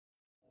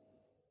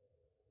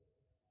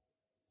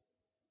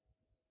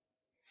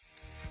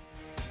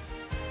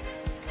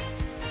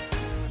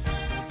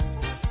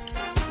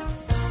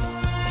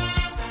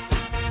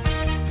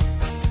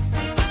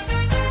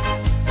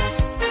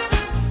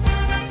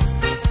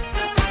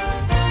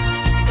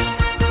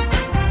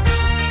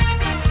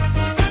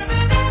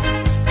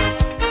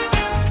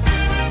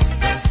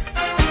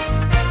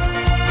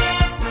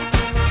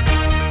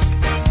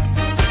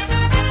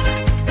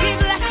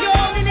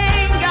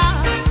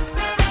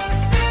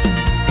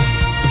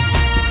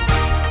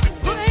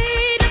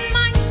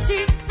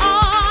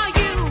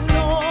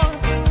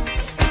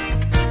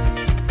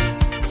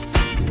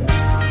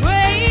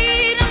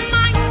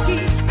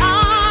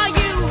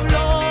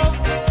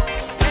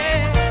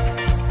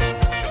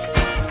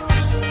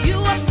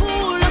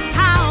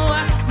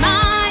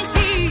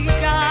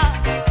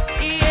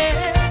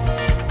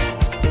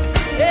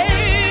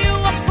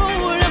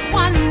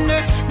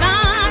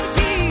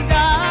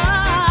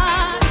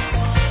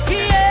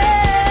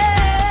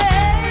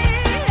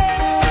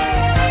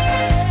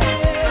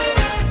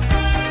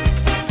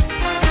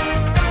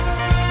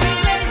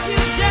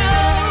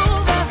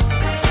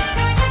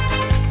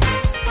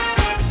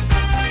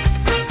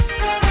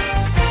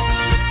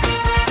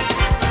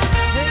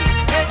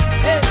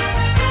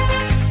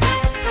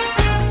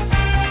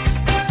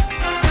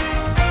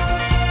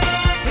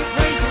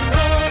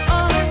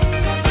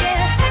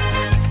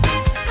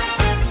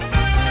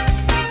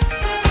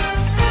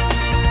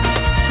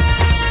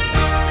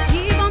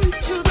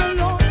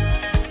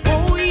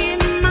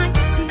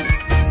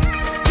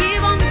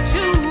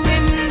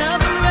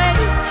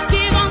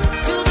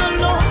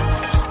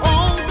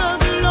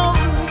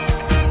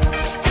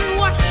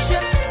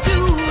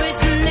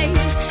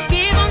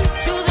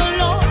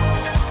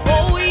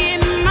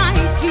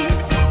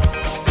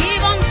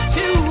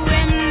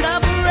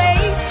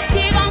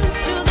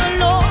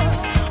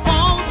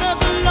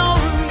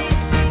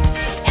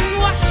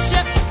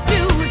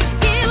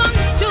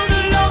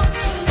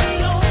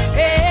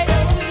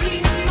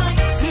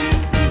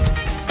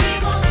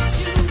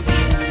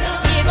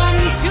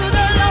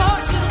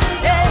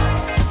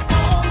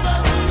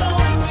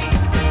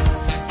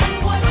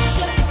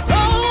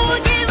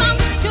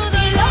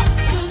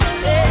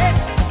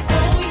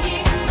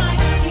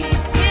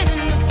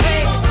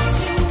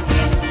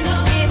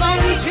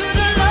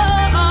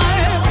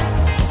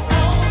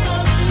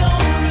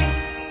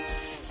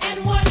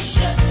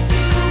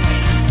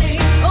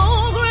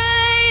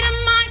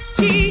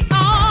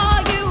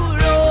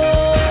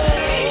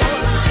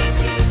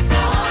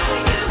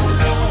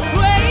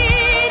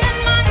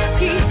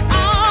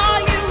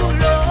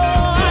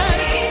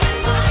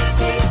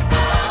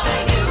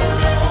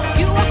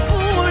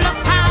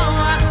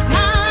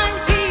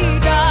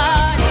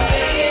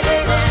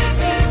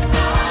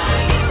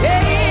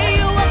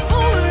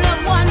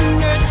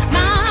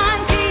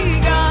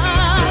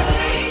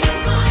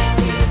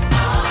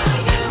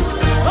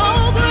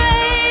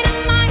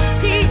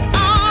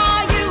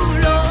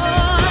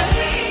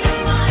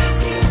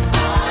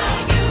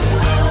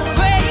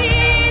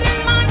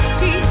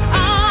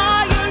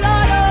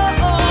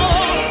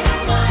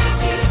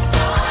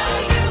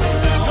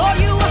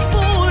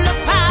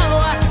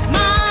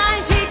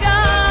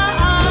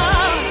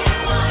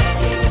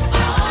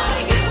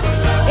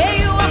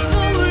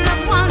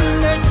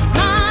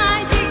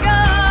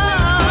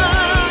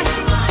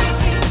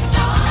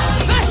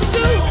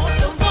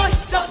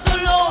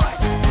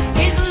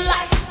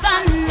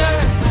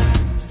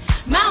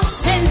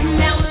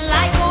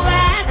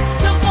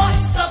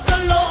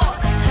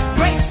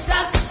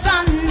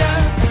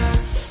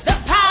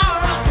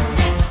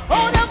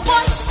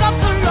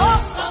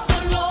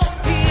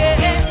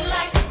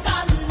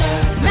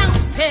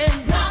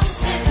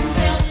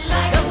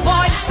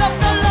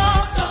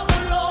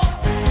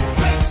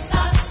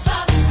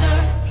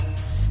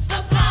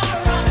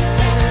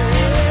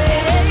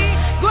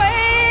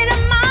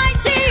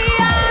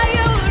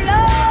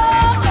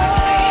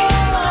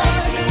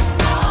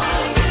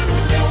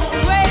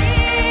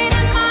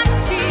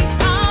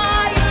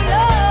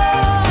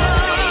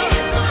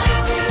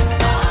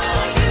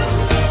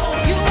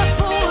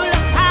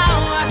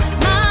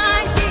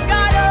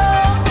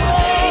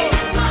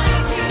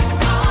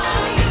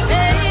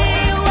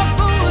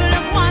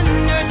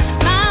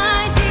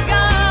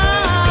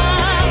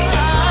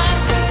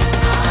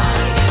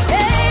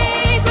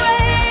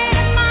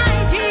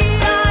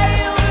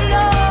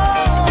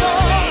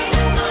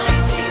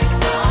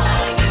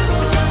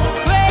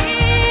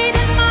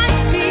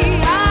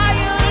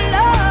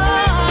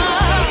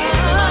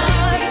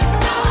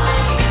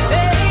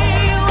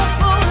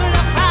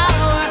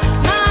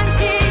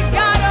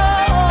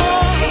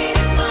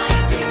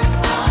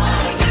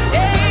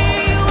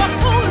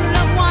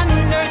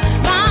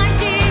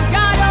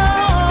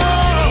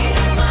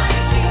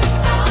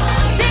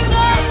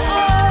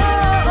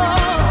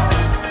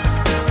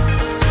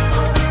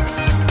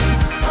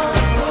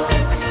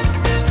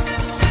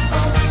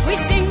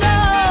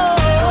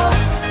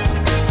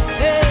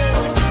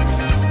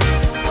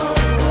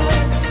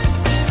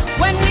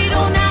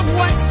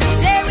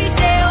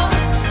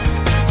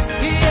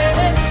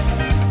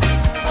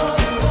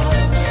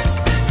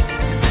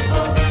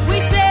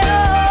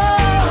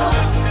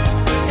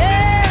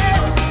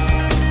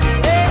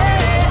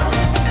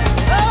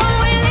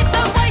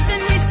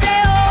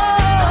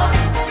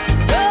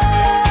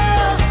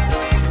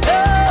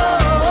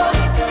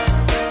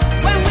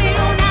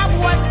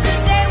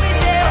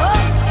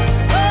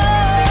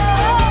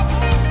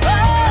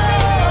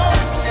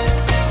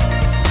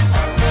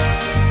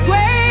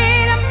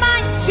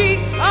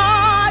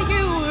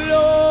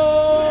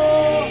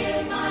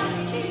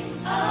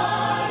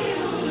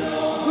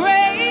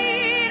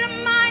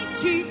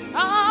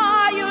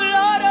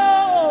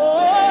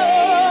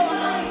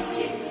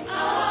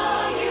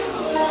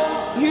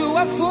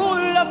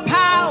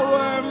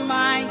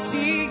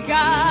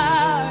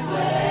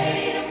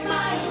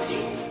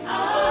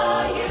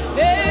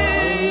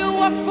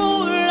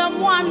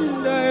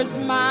wonders,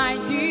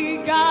 mighty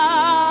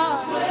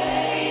God.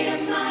 Great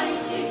and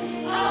mighty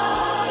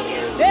are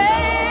you.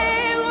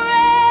 Hey,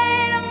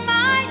 great and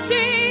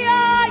mighty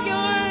are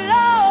you,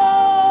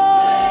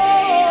 Lord.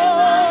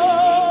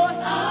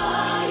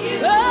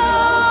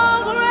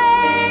 Oh,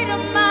 great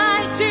and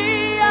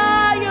mighty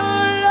are you,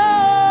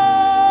 Lord.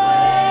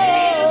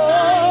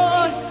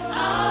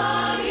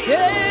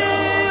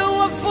 Hey, you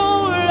are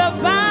full of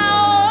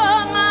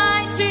power,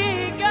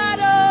 mighty God.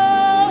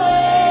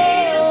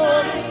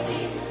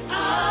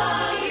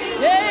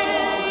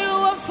 Hey, you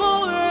are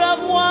full of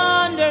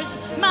wonders,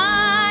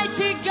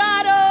 mighty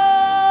God.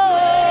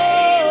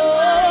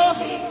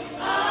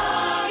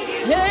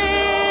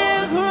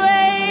 Hey,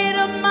 great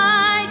and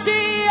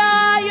mighty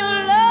are you,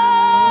 Lord.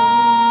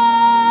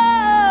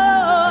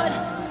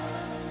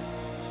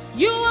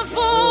 You are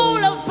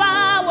full of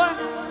power.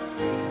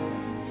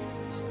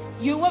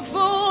 You are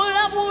full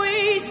of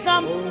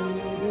wisdom.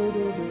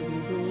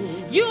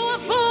 You are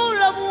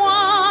full of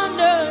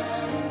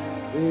wonders.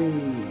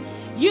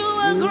 You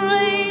are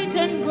great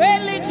and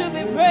greatly to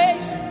be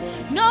praised.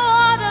 No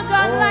other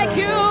God like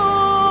you.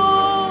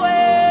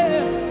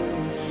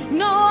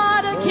 No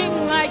other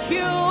king like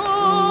you.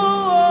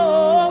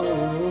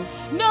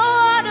 No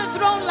other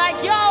throne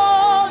like your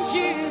own,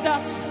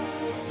 Jesus.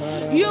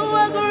 You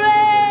are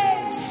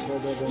great.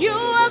 You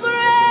are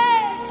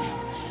great.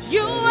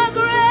 You are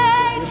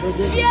great.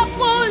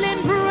 Fearful in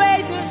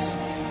praises.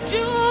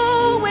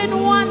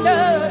 Doing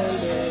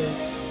wonders.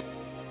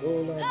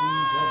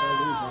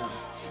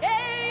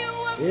 Hey, you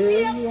are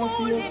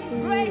fearful in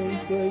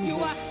praises.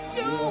 You are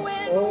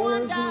doing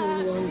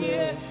wonders.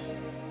 Yeah.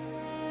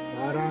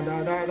 My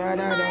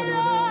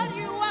Lord,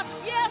 you are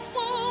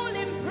fearful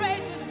in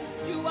praises.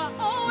 You are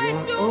always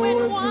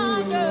doing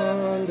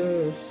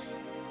wonders.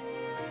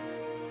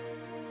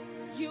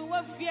 You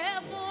are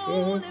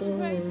fearful in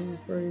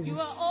praises. You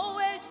are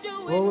always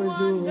doing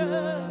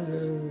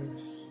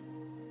wonders.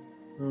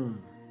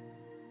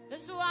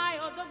 That's why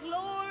all the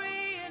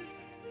glory in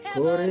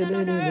heaven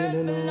and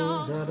earth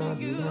belongs to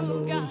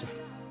you, God.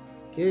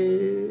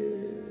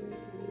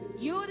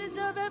 You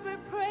deserve every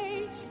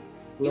praise.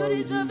 You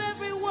deserve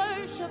every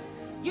worship.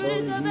 You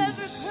deserve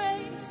every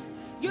praise.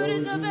 You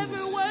deserve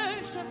every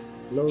worship.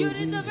 You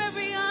deserve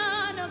every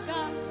honor,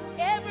 God.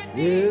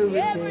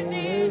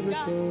 Everything,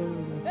 God.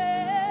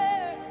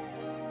 Hey.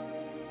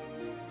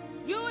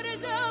 You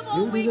deserve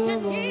all we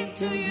can give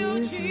to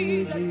you,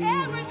 Jesus.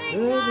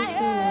 Everything I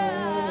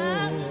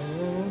have.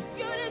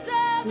 You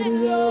deserve it,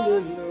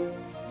 Lord.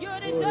 You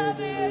deserve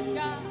it,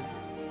 God.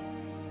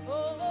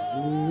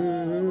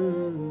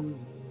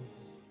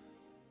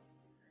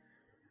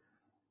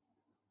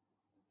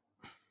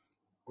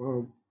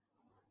 Well,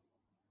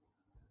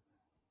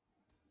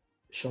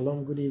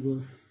 shalom, good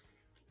evening.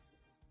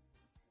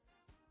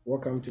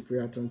 Welcome to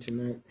Prayer-a-thon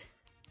tonight.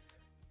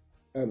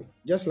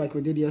 Just like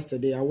we did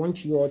yesterday, I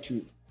want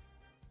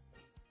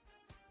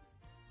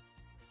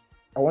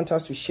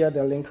us to share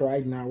the link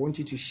right now. I want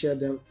you to share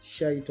it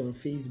on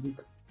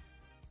Facebook,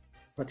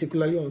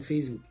 particularly on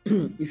Facebook.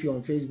 If you're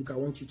on Facebook, I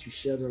want you to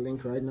share the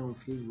link right now on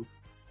Facebook.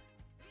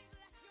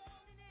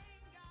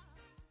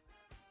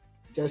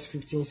 Just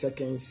 15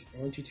 seconds.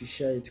 I want you to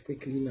share it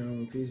quickly now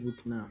on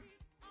Facebook now.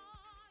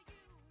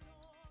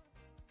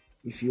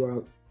 If you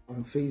are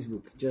on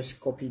Facebook, just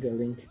copy the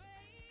link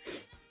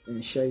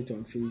and share it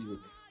on Facebook.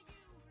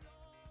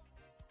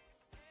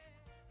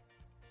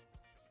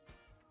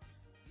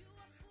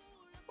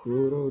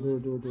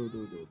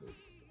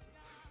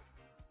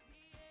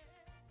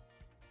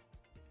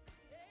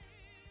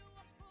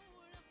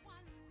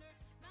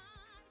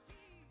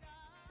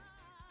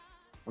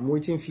 I'm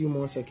waiting a few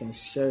more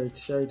seconds. Share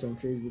it on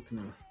Facebook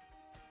now.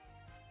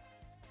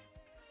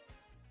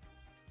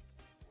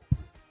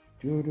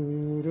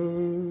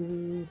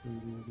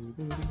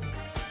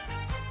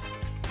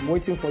 I'm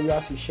waiting for you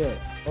as you share.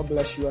 God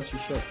bless you as you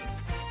share.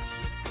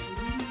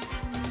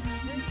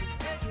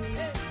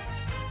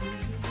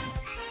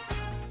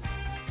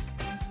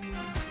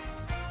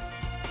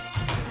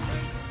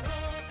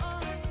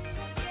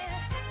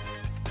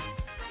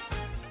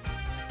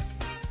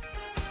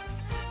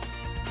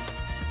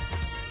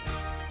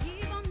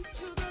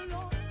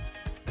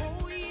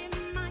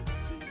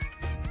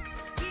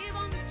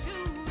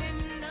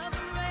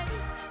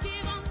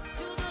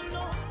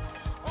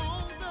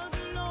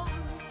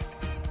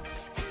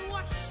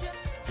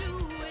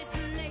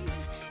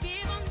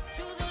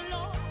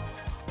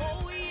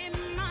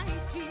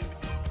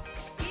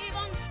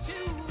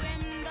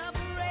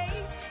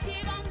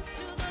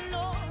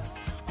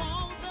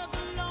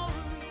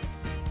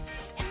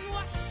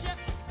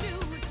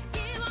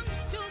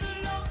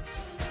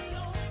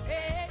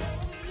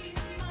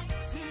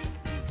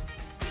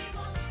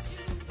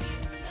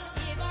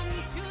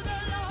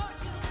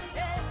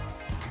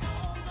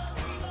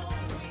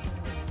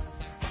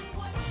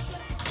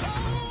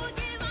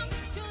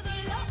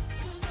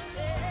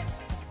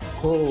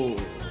 Oh,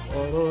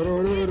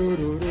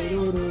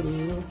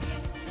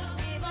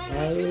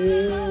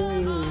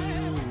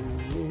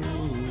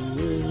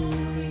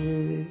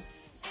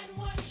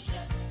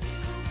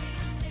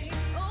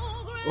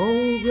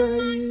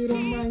 great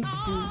and mighty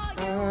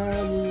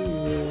are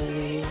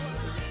you,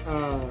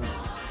 Lord.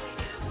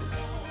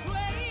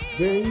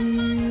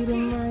 Great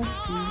and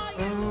mighty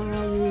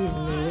are you,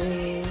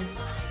 Lord.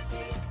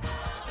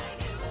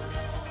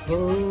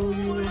 Oh,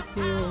 you are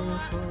so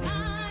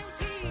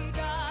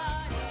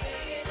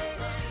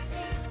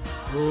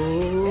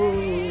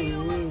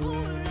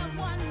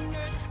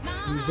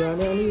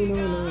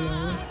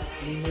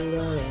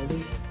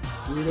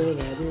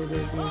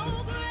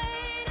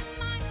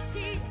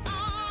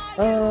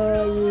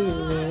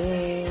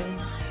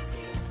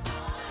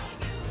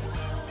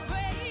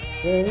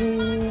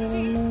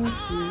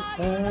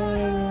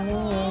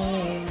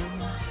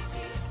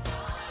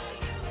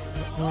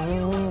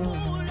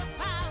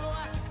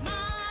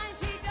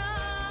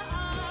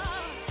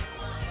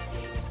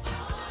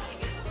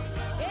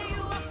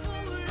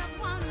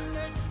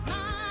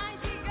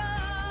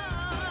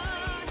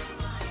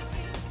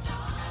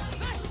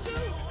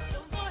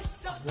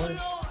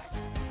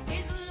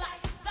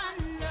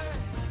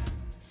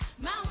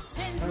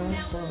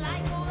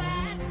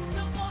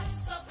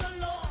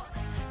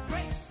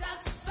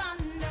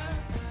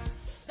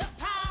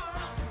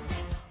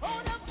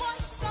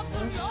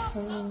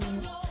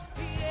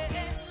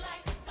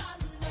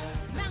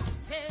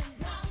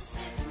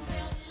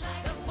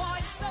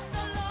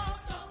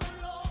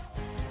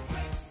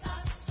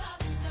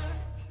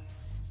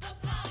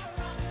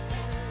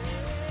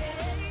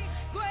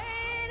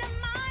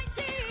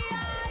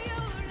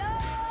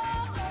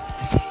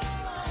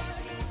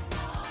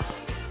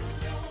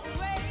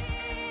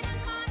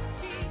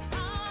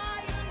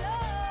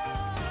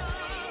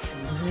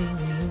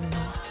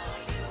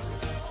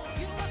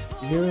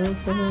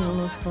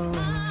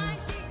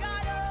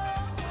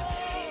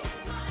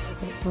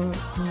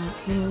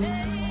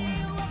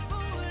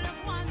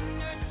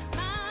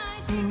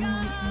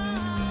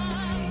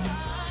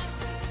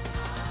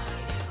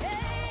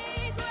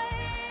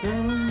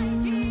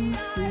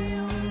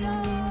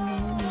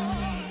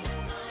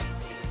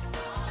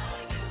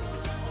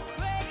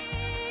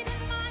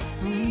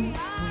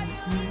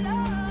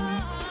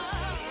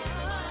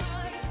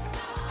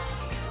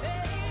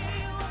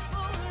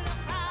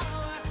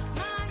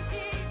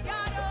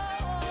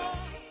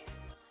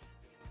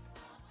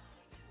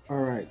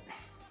All right.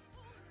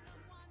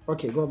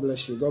 Okay, God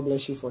bless you. God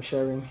bless you for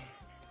sharing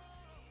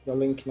the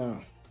link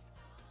now.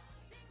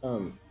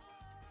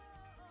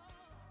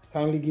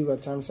 Kindly give a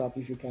thumbs up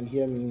if you can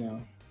hear me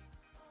now.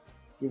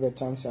 Give a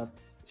thumbs up.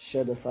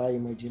 Share the fire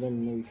emoji. Let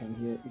me know you can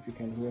hear if you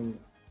can hear me.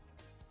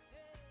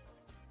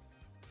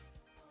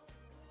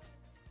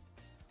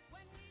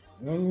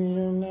 When we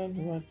don't know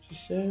what to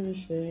say, we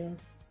say.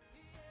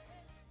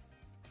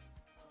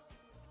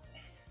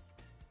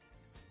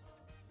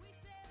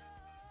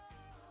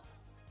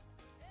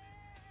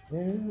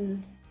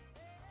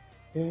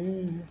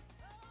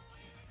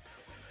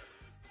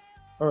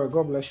 All right,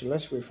 God bless you.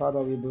 Let's pray. Father,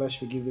 we bless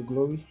you, give you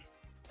glory.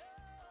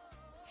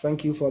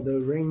 Thank you for the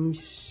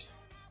rains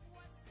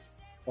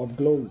of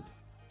glory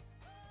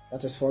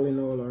that is falling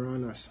all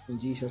around us. In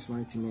Jesus'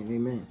 mighty name,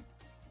 amen.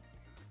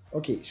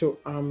 Okay, so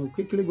I'm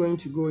quickly going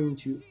to go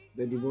into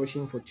the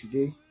devotion for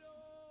today.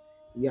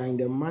 We are in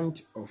the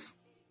month of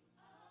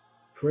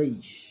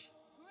praise.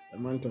 The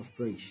month of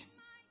praise.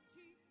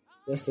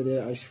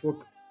 Yesterday, I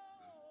spoke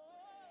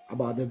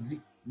about the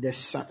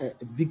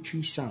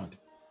victory sound.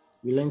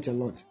 We learned a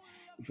lot.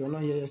 If you're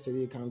not here yesterday,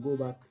 you can go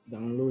back,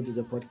 download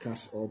the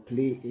podcast or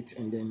play it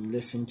and then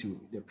listen to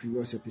the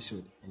previous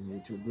episode and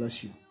it will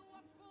bless you.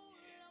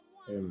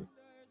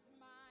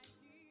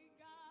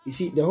 You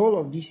see, the whole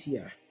of this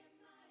year,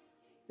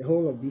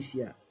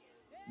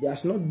 there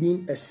has not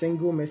been a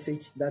single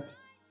message that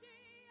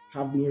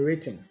have been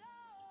written.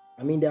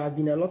 I mean, there have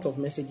been a lot of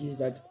messages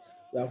that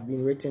have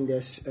been written.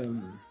 There's a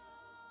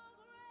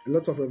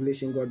lot of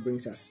revelation God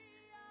brings us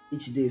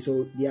each day.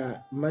 So there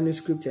are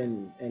manuscripts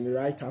and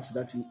write-ups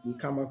that we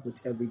come up with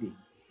every day.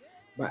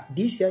 But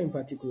this year in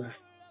particular,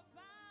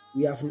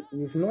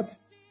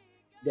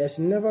 there's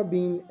never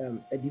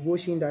been a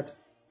devotion that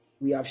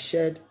we have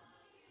shared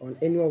on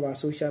any of our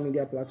social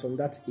media platforms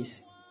that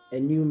is a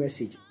new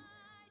message.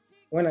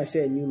 When I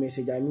say a new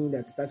message, I mean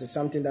that is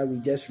something that we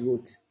just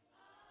wrote.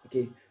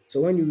 Okay,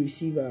 so when you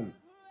receive a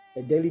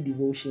daily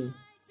devotion,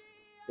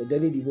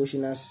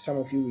 as some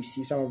of you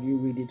receive, some of you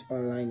read it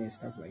online and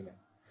stuff like that.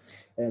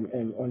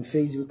 On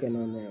Facebook and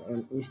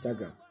on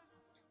Instagram,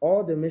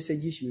 all the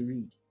messages you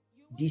read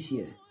this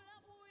year,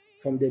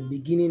 from the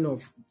beginning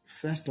of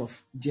 1st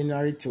of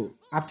January to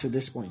up to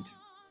this point,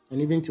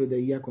 and even till the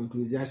year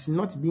concludes, there has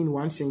not been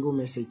one single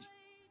message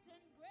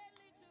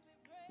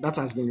that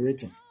has been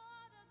written.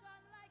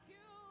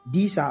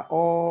 These are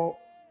all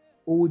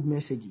old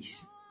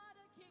messages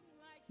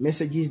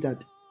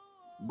that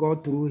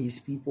God through his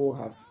people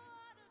have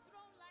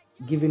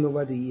given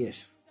over the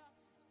years.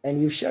 And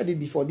we've shared it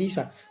before.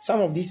 Some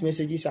of these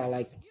messages are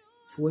like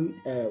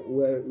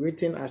were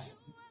written as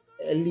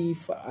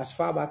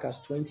far back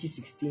as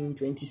 2016,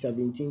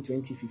 2017,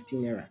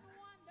 2015 era.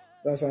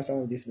 That's why some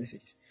of these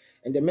messages.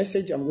 And the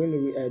message I'm going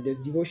to this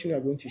devotion we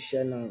are going to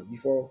share now,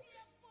 before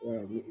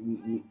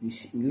we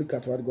look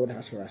at what God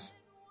has for us.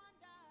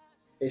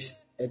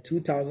 It's a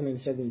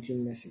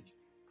 2017 message.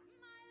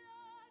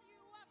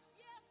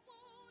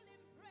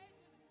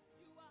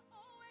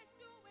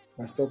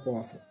 But still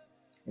powerful.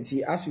 And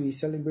see, as we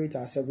celebrate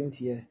our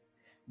 7th year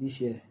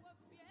this year,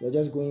 we're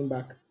just going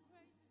back,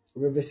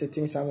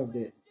 revisiting some of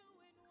the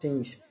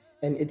things,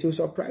 and it will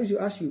surprise you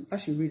as you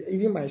read.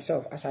 Even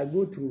myself, as I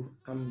go through,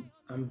 I'm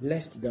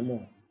blessed the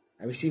more.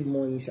 I receive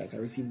more insight, I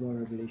receive more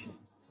revelation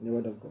in the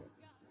Word of God.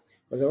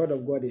 Because the Word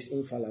of God is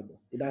infallible.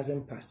 It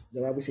doesn't pass.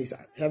 The Bible says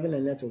heaven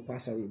and earth will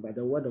pass away, but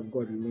the Word of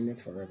God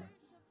remaineth forever.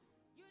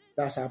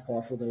 That's how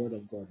powerful the Word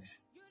of God is.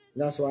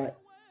 That's why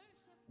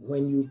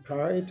when you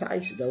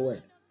prioritize the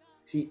Word,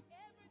 see,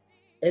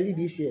 early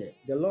this year,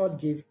 the Lord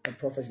gave a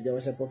prophecy. There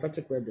was a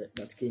prophetic word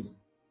that came.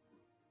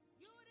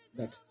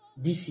 That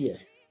this year,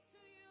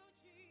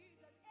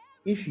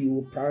 if you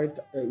will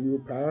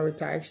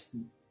prioritize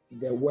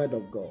the Word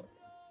of God,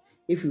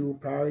 if you will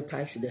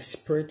prioritize the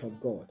Spirit of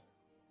God,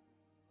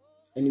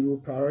 and you will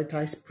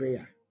prioritize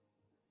prayer,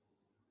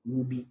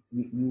 we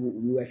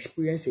will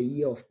experience a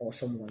year of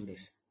awesome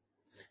wonders.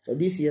 So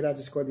this year that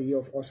is called the year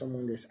of awesome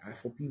wonders are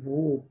for people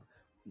who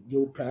they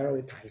will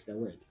prioritize the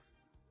Word.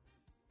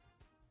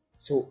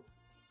 So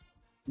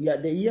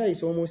the year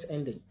is almost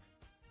ending,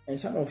 and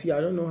some of you,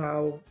 I don't know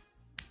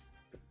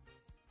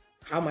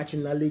how much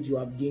knowledge you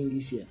have gained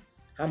this year,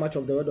 how much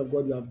of the Word of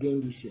God you have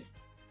gained this year.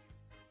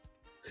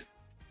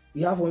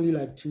 You have only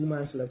like 2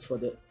 months left for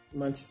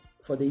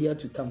the year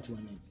to come to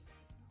an end.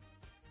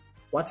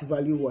 What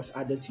value was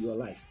added to your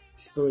life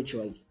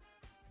spiritually?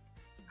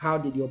 How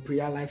did your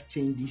prayer life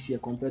change this year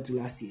compared to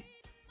last year?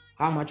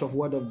 How much of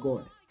Word of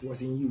God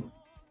was in you?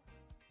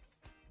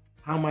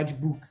 How much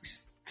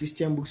books,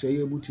 Christian books, were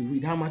you able to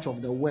read? How much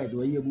of the Word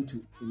were you able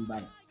to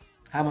imbibe?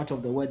 How much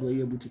of the Word were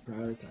you able to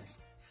prioritize?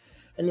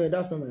 Anyway,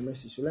 that's not my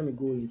message, so let me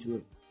go into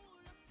it.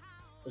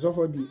 So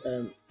for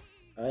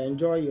I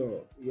enjoy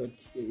your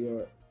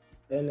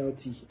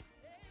NLT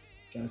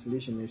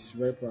translation. It's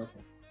very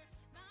powerful.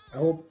 I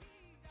hope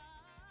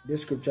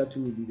this scripture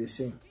too will be the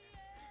same.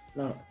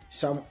 Now,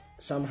 Psalm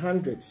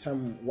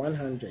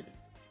 100.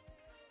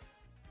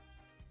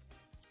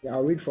 Yeah,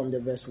 I'll read from the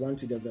verse 1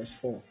 to the verse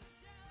 4.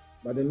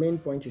 But the main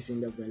point is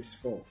in the verse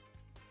 4.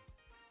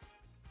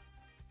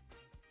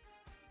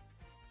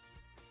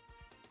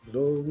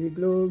 Glory,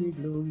 glory,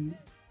 glory.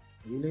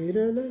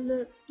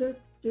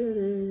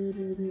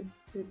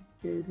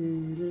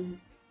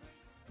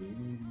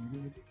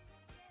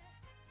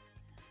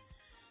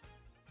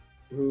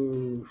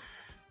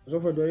 So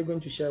far, are you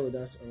going to share with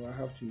us, or I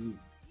have to read?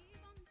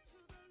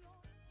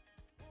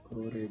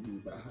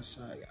 Korebi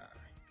Bahasaya.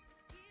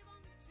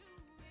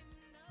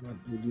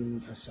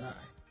 Madudini Hasai.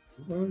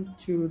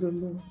 Want you the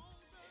Lord.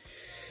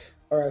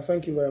 All right,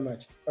 thank you very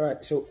much. All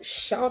right, so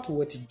shout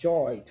with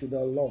joy to the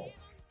Lord,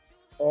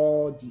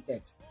 all the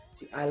earth.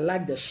 See, I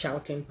like the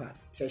shouting part.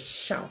 It says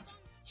shout,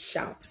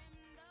 shout,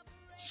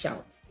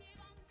 shout.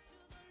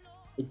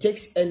 It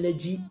takes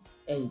energy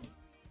and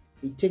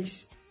it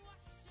takes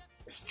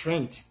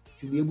strength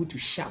to be able to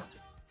shout.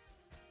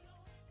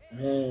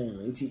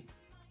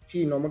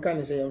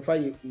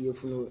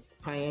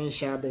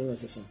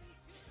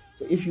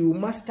 So if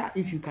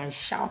you can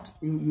shout,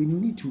 you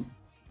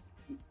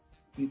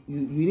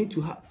need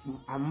to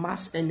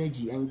amass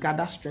energy and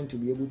gather strength to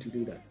be able to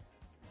do that.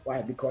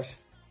 Why?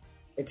 Because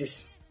it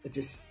is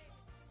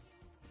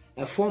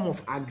a form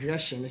of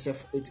aggression. It's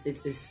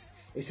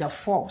a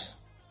force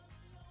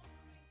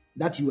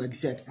that you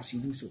exert as you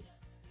do so.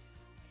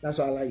 That's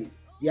why I like it.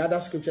 The other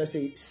scriptures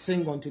say,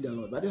 sing unto the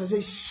Lord. But it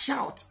says,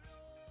 shout.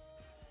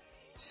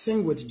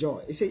 Sing with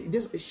joy. It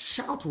says,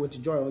 shout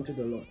with joy unto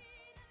the Lord,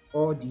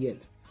 all the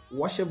earth.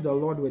 Worship the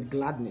Lord with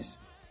gladness.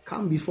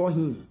 Come before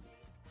him,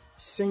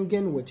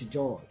 singing with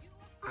joy.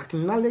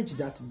 Acknowledge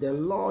that the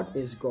Lord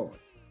is God.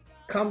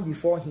 Come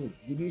before him.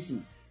 Did you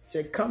see?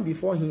 Say, come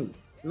before him,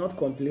 not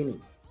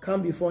complaining.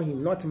 Come before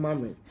him, not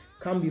murmuring.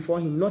 Come before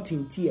him, not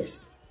in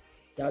tears.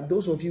 There are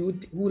those of you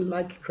who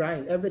like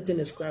crying. Everything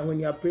is crying.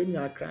 When you are praying, you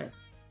are crying.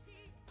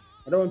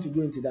 I don't want to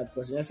go into that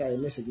because yes, I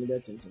messaged me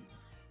that.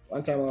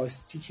 One time I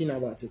was teaching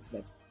about it,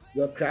 that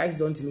your cries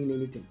don't mean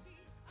anything.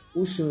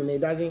 Soon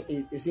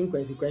it's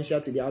inconsequential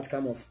to the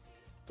outcome of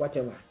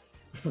whatever.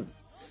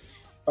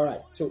 All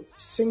right, so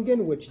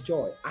singing with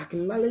joy,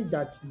 acknowledge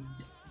that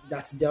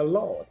the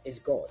Lord is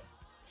God.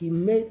 He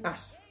made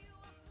us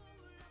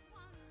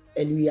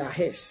and we are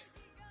his.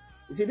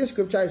 You see, this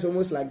scripture is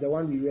almost like the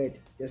one we read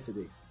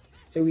yesterday.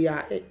 So we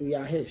are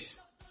his.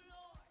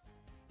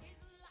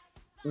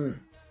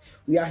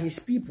 We are his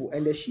people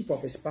and the sheep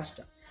of his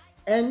pasture.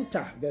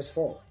 Enter, verse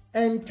 4.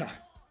 Enter.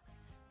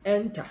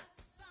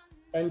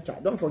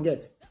 Don't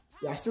forget,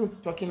 we are still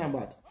talking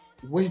about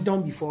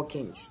wisdom before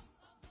kings.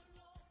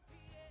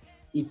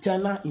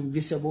 Eternal,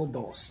 invisible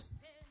doors.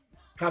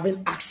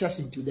 Having access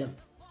into them.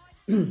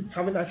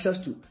 Having access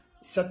to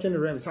certain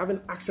realms.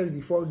 Having access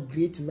before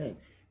great men.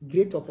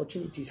 Great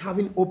opportunities.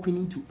 Having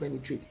opening to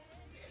penetrate.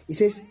 It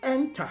says,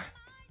 enter.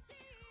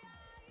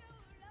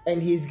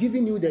 And he's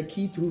giving you the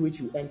key through which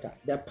you enter,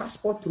 the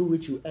passport through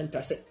which you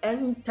enter. Say,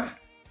 enter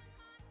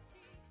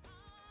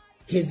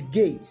his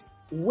gate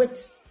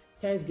with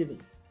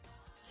thanksgiving.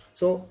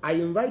 So I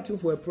invite you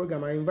for a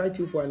program, I invite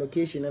you for an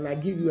occasion, and I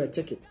give you a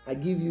ticket, I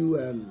give you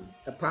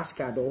a pass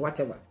card or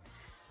whatever,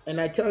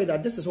 and I tell you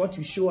that this is what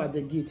you show at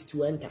the gate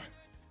to enter.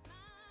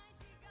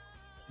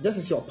 This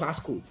is your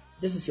passcode,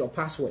 this is your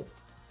password.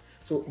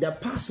 So the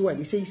password,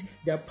 he says,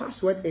 the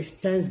password is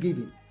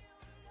thanksgiving.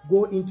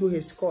 Go into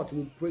his court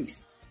with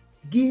praise.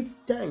 Give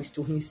thanks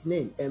to his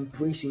name and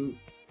praise him,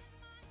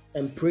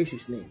 and praise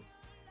his name.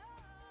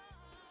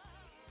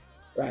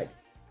 Right.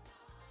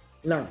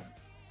 Now,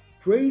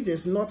 praise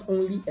is not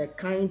only a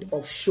kind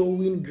of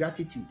showing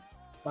gratitude,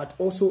 but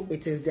also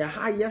it is the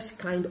highest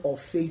kind of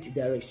faith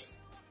there is.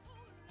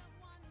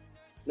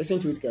 Listen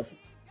to it carefully.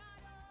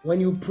 When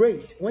you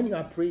praise, when you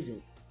are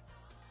praising,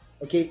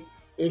 okay,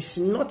 it's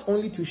not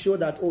only to show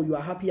that, oh, you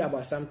are happy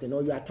about something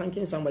or you are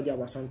thanking somebody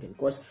about something,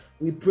 because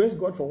we praise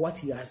God for what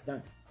he has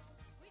done.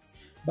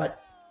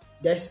 But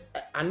there's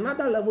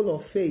another level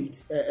of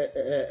faith,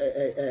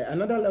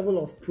 another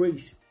level of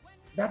praise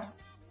that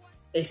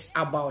is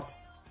about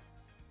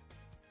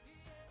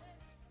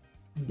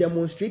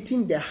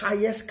demonstrating the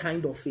highest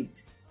kind of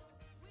faith.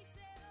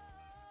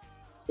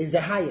 It's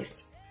the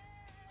highest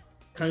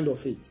kind of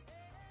faith.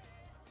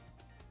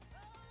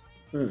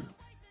 All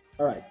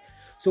right.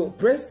 So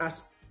praise,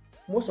 as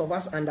most of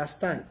us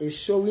understand, is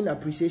showing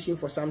appreciation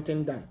for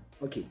something done.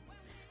 Okay.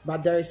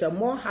 But there is a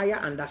more higher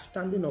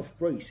understanding of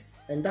praise,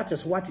 and that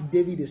is what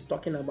David is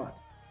talking about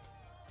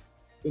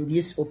in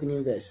this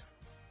opening verse.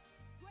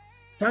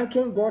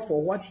 Thanking God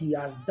for what he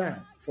has done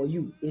for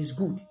you is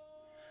good,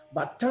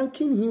 but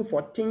thanking him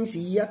for things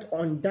yet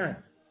undone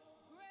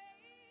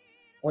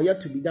or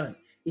yet to be done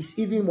is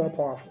even more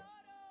powerful.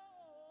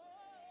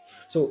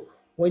 So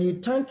when you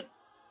thank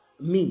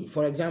me,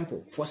 for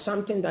example, for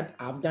something that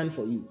I've done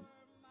for you,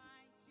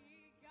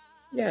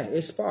 yeah,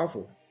 it's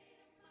powerful.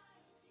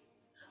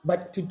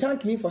 But to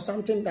thank me for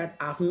something that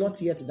I've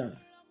not yet done.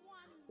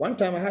 One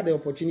time I had the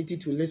opportunity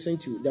to listen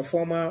to the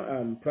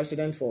former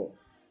president for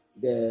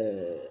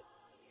the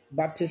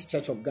Baptist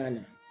Church of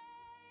Ghana,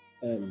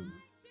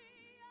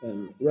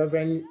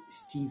 Reverend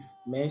Steve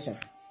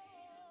Mensah.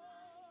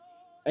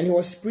 And he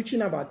was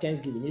preaching about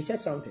Thanksgiving. He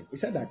said something. He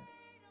said that,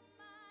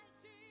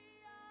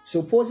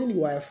 supposing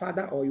you are a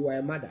father or you are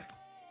a mother,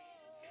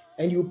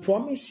 and you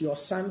promise your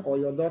son or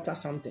your daughter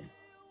something,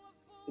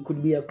 it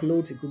could be a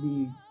clothes, it could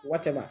be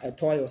whatever, a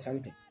toy or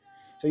something.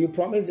 So you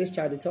promise this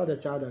child, you tell the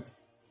child that,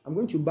 I'm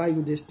going to buy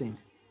you this thing,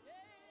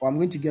 or I'm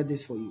going to get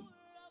this for you.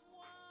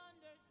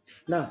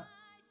 Now,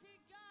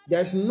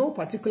 there's no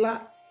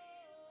particular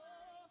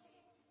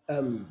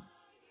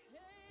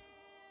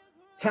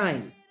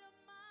time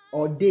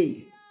or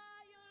day,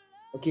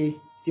 okay,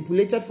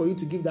 stipulated for you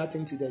to give that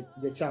thing to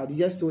the child. You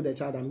just told the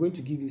child, I'm going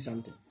to give you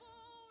something.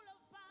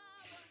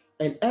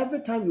 And every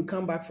time you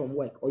come back from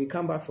work or you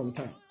come back from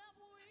time,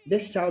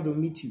 this child will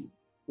meet you,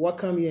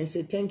 welcome you and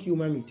say, thank you,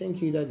 mommy,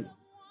 thank you, daddy.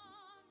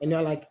 And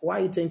you're like, why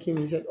are you thanking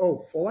me? He said,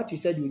 oh, for what you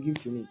said you will give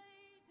to me.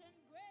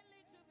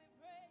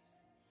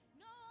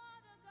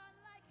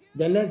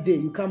 The next day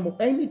you come home,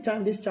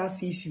 anytime this child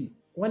sees you,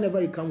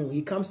 whenever you come home,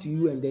 he comes to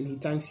you and then he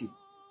thanks you.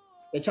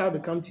 The child will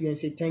come to you and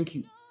say, thank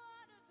you.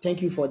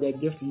 Thank you for the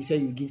gift you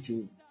said you give to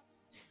me.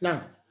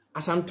 Now,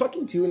 as I'm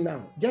talking to you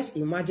now, just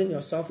imagine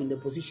yourself in the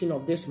position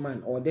of this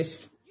man or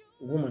this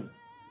woman,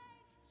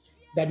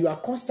 that you are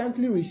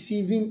constantly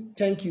receiving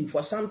thank you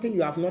for something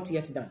you have not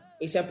yet done.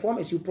 It's a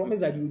promise. You promise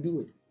that you will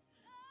do it.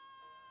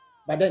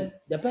 But then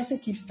the person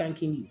keeps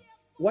thanking you.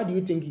 What do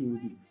you think you will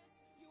do?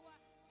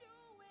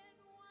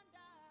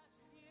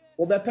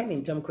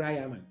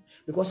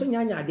 Because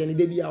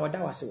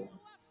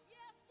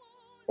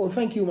oh,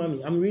 thank you,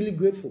 mommy. I'm really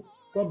grateful.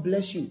 God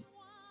bless you.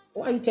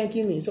 Why are you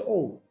thanking me? So,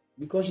 oh,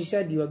 because you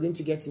said you are going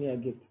to get me a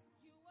gift.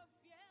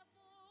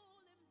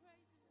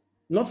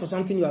 Not for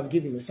something you have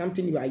given, but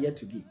something you are yet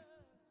to give.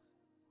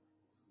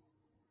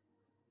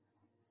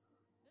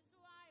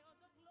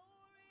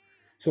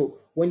 So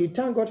when you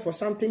thank God for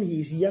something he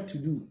is yet to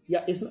do,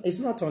 yeah, it's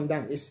not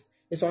undone.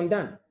 It's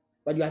undone.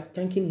 But you are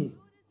thanking him.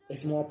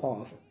 It's more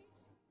powerful.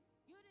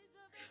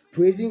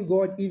 Praising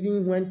God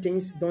even when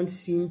things don't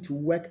seem to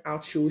work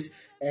out shows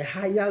a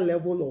higher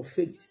level of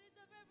faith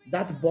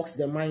that bogs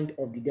the mind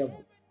of the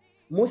devil.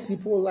 Most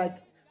people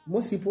like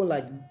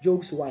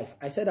Job's wife.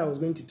 I said I was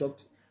going to talk.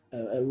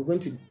 We're going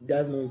to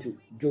dive more into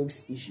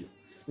Job's issue.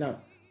 Now,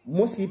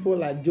 most people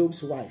like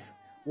Job's wife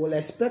will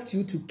expect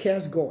you to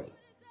curse God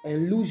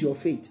and lose your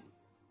faith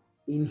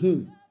in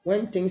him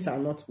when things are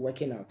not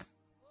working out.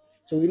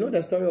 So we know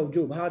the story of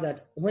Job, how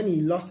that when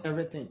he lost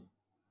everything,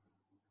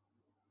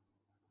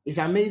 it's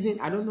amazing.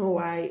 I don't know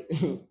why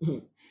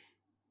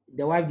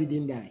the wife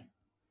didn't die.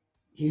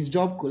 His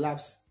job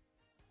collapsed.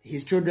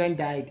 His children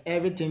died.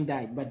 Everything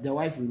died, but the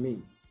wife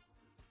remained.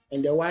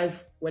 And the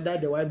wife, whether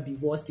the wife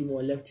divorced him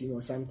or left him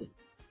or something.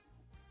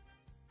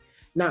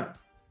 Now,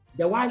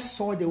 the wife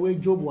saw the way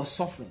Job was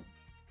suffering.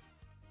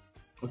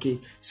 Okay,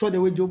 saw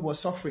the way Job was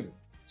suffering.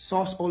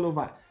 Sores all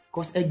over.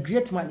 Because a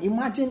great man,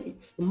 imagine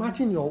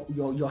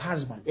your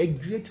husband, a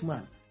great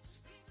man,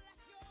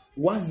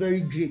 was very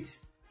great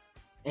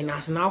and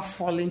has now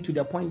fallen to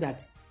the point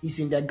that he's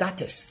in the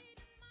gutters.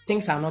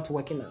 Things are not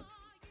working out.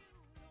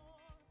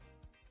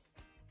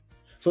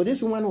 So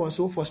this woman was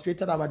so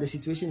frustrated about the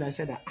situation. I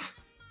said that,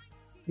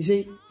 you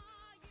see,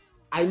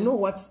 I know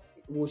what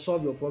will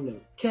solve your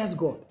problem. Curse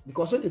God.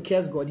 Because when you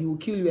curse God, he will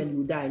kill you and you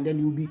will die, and then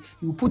he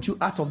will put you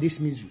out of this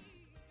misery.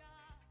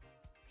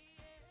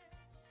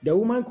 The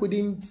woman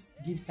couldn't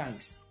give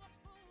thanks.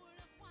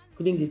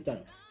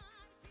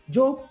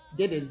 Job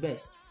did his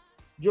best.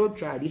 Job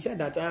tried. He said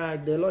that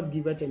the Lord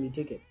giveth and he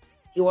taketh.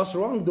 He was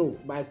wrong though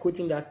by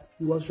quoting that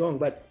he was wrong,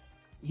 but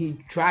he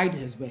tried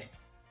his best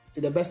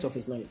to the best of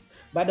his knowledge.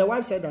 But the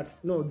wife said that,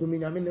 no,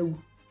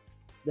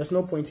 there's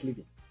no point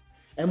living.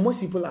 And most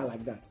people are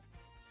like that.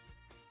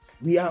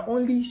 We are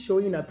only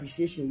showing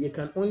appreciation. We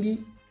can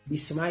only be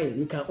smiling.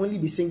 We can only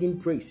be singing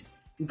praise.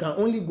 You can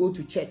only go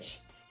to church.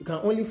 You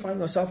can only find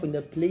yourself in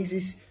the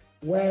places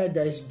where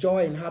there is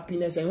joy and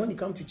happiness. And when you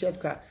come to church,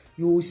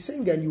 you will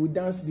sing and you will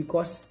dance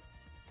because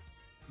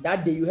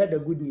that day you heard the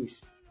good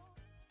news.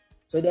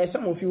 So there are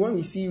some of you, when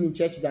we see you in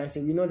church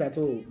dancing, we know that,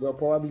 oh, well,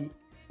 probably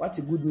what's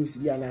the good news to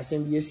be an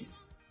assembly,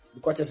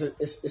 because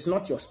it's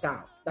not your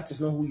style. That is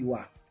not who you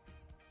are.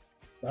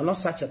 You are not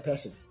such a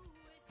person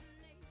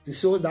to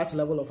show that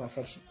level of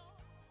affection.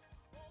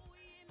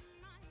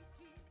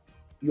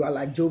 You are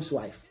like Job's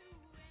wife.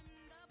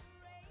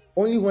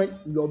 Only when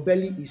your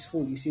belly is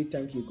full, you say,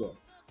 thank you, God.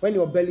 When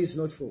your belly is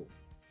not full,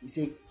 you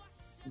say,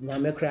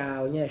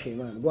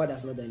 God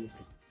has not done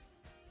anything.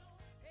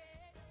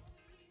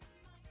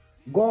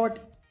 God,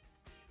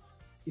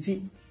 you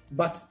see,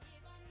 but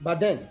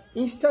then,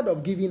 instead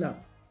of giving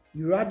up,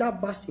 you rather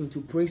burst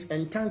into praise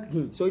and thank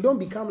him. So you don't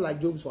become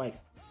like Job's wife,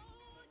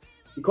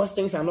 because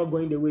things are not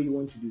going the way you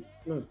want to do.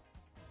 No.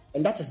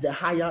 And that is the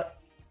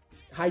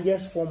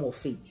highest form of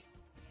faith.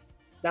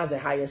 That's the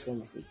highest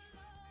form of faith.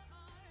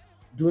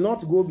 Do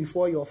not go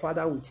before your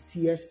father with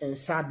tears and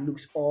sad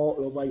looks all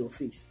over your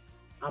face.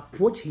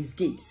 Approach his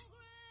gates.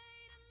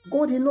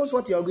 God, he knows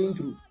what you are going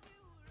through.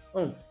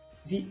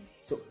 See,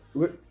 so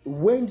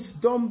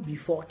wisdom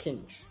before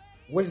kings.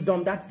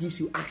 Wisdom that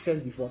gives you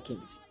access before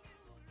kings.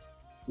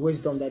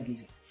 Wisdom that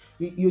gives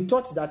you. You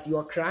thought that you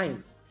are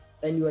crying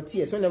and your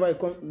tears. Whenever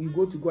you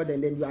go to God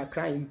and then you are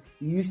crying,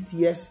 you use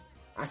tears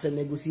as a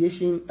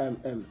negotiation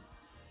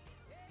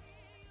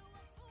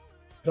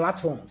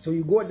platform. So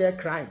you go there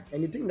crying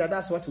and you think that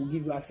that's what will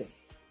give you access.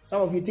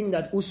 Some of you think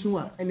that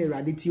Usua and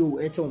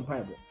Raditio Eton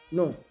Bible.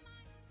 No.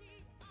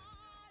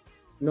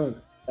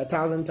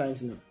 1,000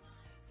 times no.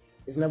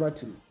 It's never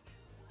true.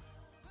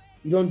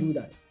 You don't do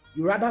that.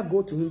 You rather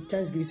go to him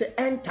thanksgiving. Say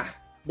enter.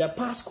 The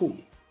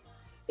passcode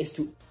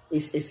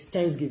is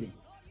thanksgiving.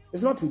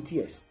 It's not with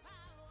tears.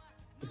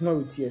 It's not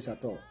with tears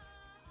at all.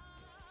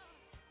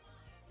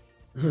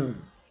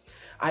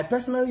 I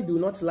personally do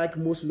not like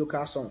most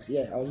local songs.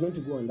 Yeah, I was going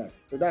to go on that.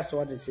 So that's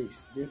what it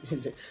says.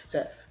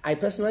 So I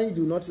personally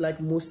do not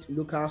like most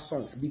local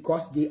songs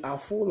because they are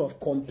full of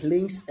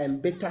complaints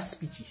and bitter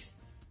speeches.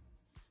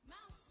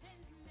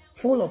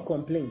 Full of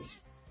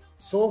complaints.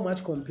 So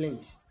much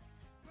complaints.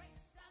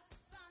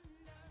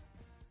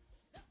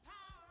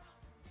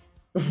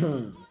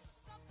 The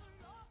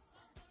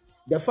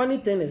funny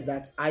thing is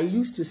that I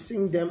used to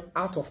sing them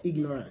out of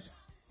ignorance,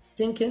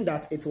 thinking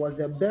that it was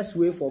the best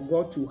way for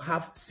God to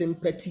have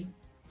sympathy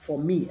for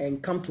me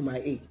and come to my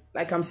aid.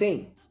 Like I'm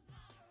saying.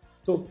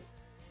 So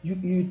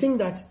you think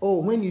that,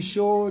 oh, when you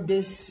show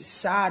this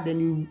sad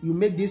and you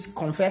make these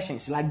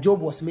confessions like Job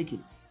was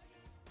making,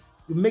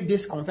 you make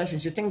these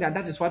confessions, you think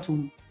that is what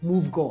will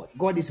move God.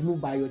 God is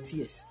moved by your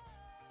tears.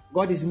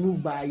 God is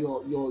moved by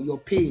your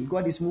pain.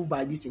 God is moved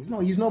by these things. No,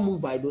 he's not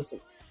moved by those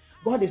things.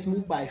 God is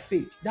moved by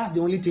faith. That's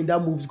the only thing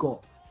that moves God.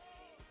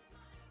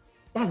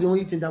 That's the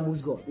only thing that moves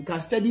God. You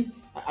can study,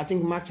 I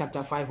think, Mark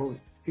chapter 5 or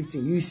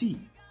 15. You see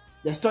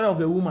the story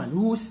of a woman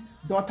whose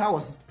daughter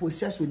was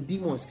possessed with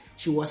demons.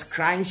 She was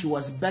crying. She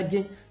was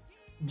begging.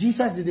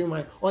 Jesus didn't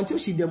mind until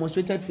she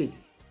demonstrated faith.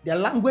 The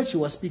language she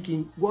was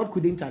speaking, God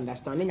couldn't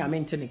understand.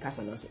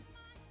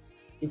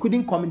 He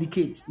couldn't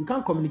communicate. You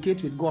can't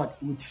communicate with God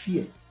with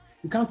fear.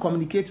 You can't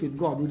communicate with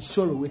God with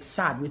sorrow, with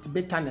sad, with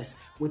bitterness,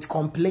 with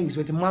complaints,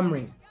 with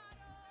murmuring.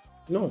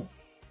 No.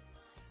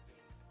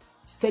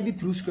 Study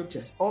through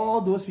scriptures.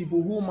 All those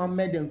people who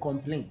murmured and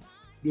complained,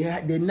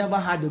 they never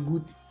had a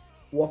good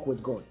walk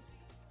with God.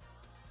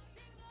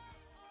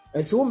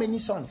 And so many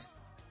songs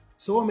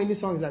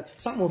that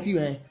some of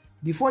you,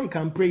 before you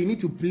can pray, you need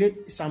to play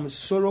some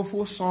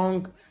sorrowful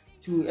song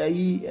to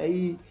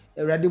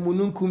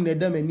Radimununkum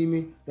Nedam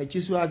Enimi,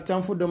 Machisu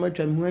Atamfo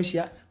Domatram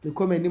Huasia, the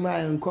Comenima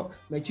and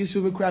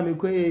Machisu Kram,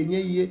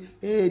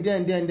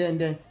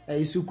 then,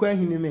 Sukwa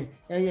Hinime,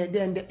 and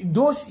then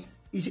those.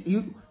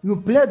 You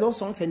play those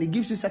songs and it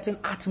gives you certain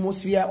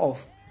atmosphere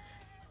of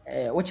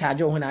what I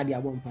do when I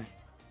won't buy.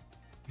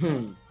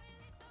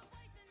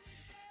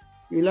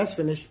 Let's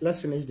finish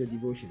the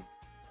devotion.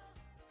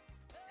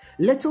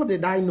 Little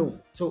did I know.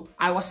 So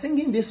I was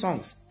singing these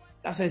songs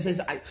That's why it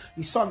says,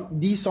 you saw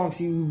these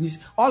songs,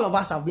 all of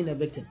us have been a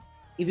victim,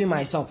 even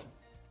myself.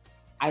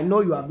 I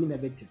know you have been a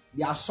victim.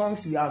 There are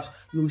songs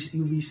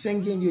you'll be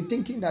singing, you're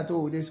thinking that,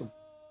 oh, this one.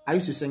 I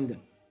used to sing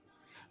them.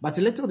 But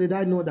little did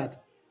I know that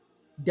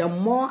the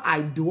more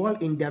I dwell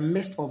in the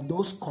midst of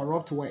those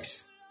corrupt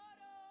words,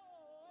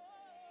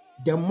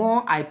 the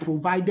more I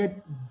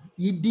provided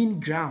hidden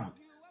ground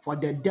for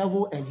the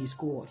devil and his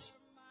cohorts.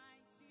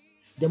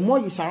 The more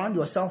you surround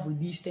yourself with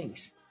these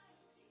things,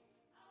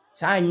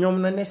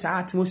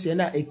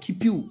 it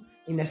keep you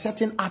in a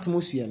certain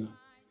atmosphere.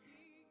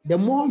 The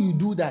more you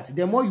do that,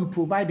 the more you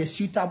provide a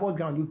suitable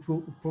ground,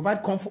 you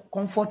provide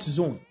comfort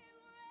zone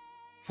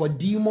for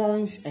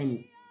demons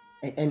and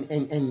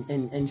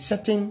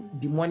certain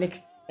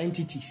demonic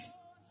entities.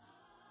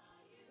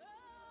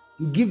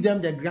 You give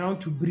them the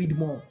ground to breed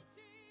more,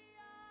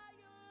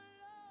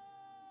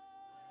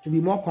 to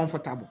be more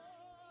comfortable.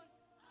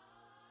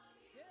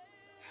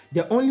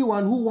 The only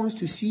one who wants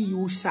to see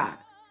you sad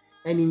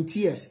and in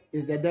tears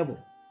is the devil.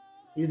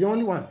 He's the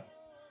only one.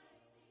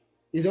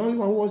 He's the only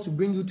one who wants to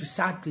bring you to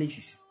sad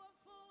places.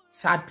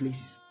 Sad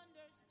places.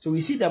 So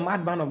we see the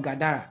madman of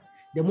Gadara.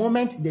 The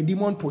moment the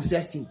demon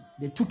possessed him,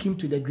 they took him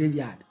to the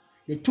graveyard.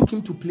 They took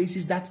him to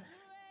places that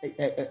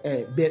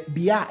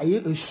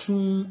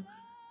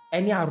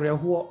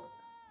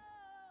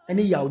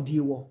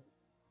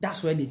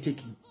that's where they take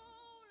him.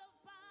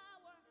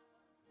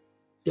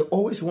 They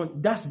always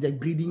want, that's the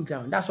breeding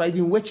ground. That's why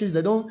even witches,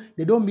 they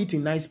don't meet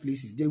in nice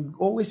places. They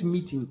always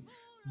meet in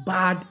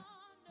bad,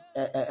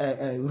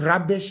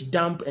 rubbish,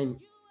 damp, and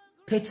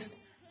pits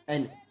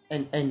and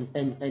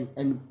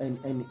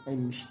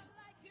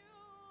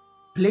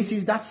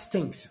places that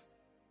stinks.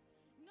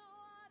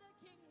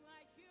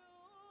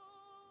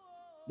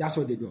 That's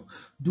what they do.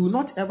 Do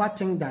not ever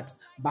think that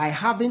by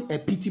having a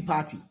pity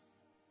party.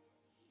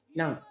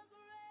 Now,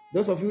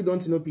 those of you who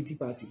don't know pity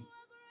party,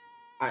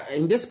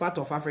 in this part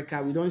of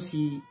Africa, we don't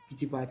see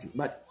pity party.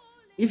 But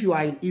if you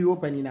are in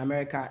Europe and in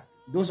America,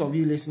 those of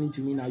you listening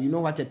to me now, you know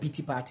what a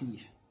pity party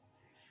is.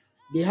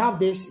 They have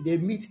this, they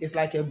meet, it's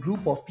like a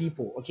group of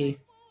people, okay?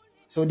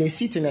 So they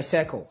sit in a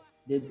circle.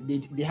 They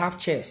have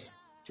chairs.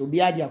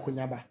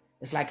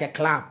 It's like a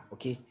club,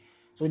 okay?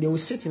 So they will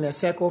sit in a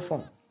circle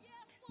form.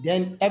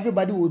 Then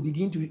everybody will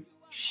begin to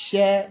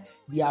share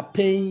their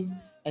pain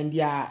and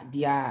their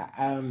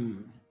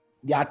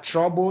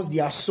troubles,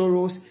 their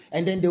sorrows,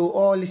 and then they will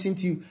all listen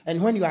to you.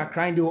 And when you are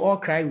crying, they will all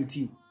cry with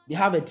you. They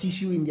have a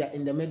tissue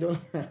in the middle.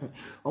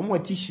 Or more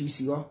tissue,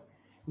 see.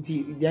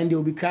 Then they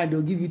will be crying. They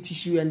will give you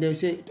tissue, and they'll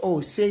say,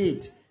 "Oh, say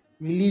it.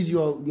 Release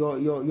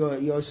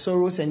your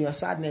sorrows and your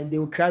sadness." And they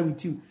will cry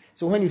with you.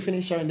 So when you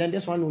finish sharing, then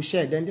this one will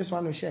share. Then this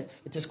one will share.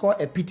 It is called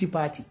a pity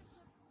party.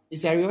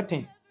 It's a real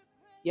thing.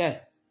 Yeah.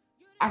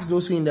 Ask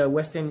those who in the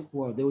Western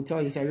world. They will tell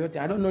you it's a real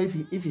thing. I don't know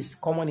if it's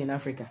common in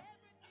Africa,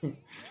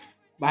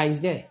 but it's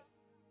there.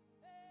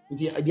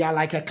 They are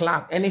like a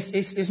club, and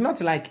it's not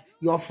like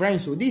your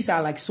friends. So these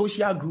are like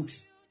social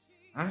groups.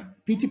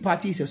 Pity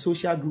party is a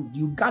social group.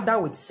 You gather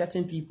with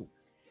certain people,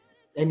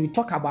 and you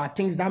talk about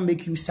things that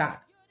make you sad,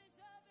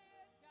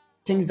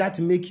 things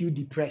that make you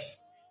depressed,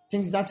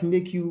 things that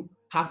make you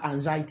have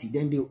anxiety.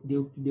 Then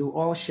they will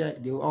all share.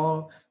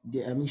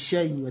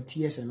 Share in your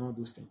tears and all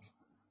those things.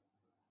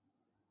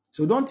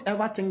 So don't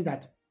ever think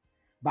that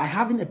by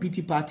having a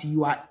pity party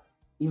you are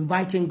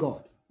inviting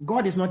God.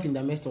 God is not in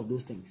the midst of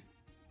those things.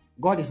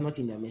 God is not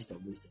in the midst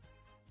of those things.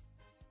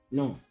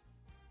 No.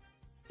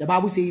 The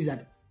Bible says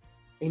that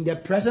in the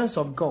presence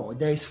of God,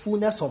 there is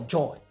fullness of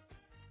joy,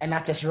 and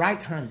at his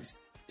right hands,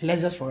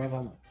 pleasures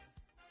forevermore.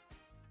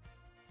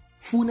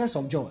 Fullness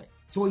of joy.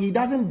 So he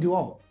doesn't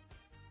dwell.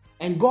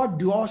 And God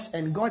dwells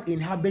and God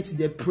inhabits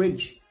the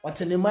praise.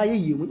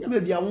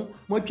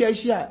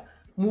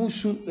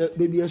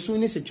 Baby, as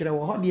soon as a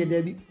what dear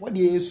Debbie, what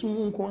dear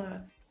soon qua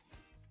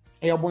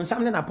a bon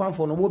something upon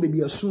for no more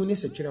baby as soon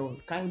as a child.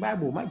 Kind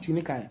Bible, my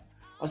tunica.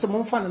 Or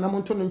some fun and a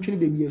mountain and tree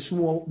baby as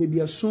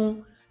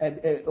soon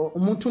a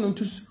mountain and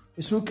two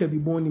soon can be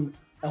born him.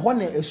 A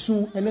one as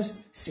soon and a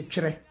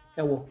secure.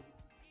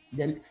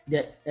 Then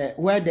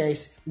where there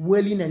is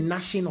wailing and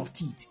gnashing of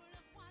teeth.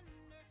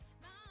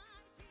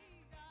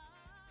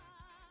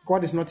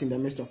 God is not in the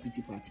midst of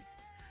pity party.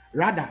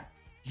 Rather,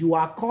 you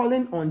are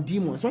calling on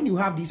demons. When you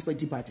have these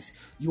pity parties,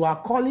 you are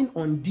calling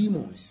on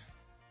demons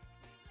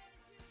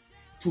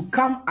to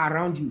come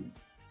around you.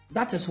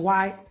 That is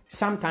why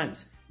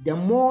sometimes the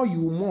more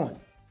you mourn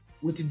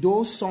with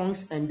those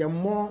songs and the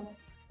more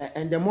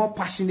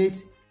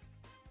passionate,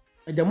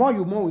 and the more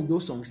you mourn with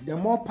those songs, the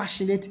more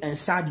passionate and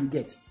sad you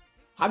get.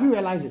 Have you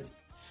realized it?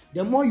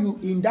 The more you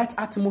in that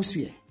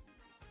atmosphere,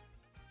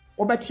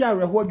 obetia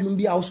reward you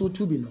be also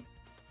to be no.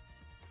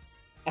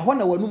 I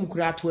want to wanum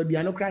kura to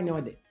be no cry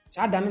no.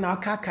 Sada na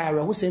aka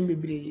ho sem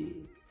bebre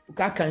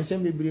ukaka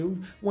nsem bebre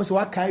once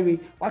what kai the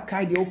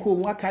oko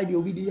what kai the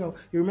obi you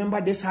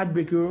remember this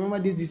heartbreak, you remember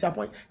this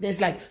disappointment.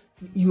 There's like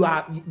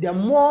the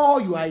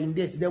more you are in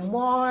this, the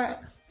more,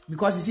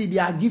 because you see they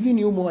are giving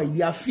you more,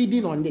 they are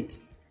feeding on it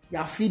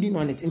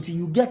until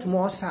you get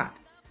more sad.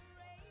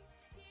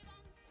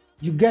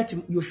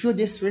 you feel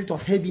this spirit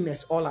of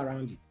heaviness all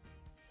around you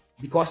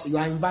because you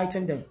are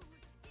inviting them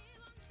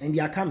and they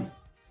are coming.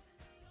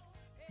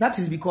 That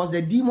is because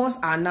the demons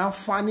are now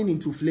fanning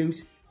into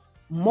flames.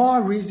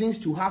 More reasons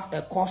to have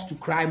a cause to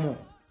cry more.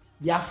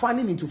 They are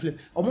fanning into flames.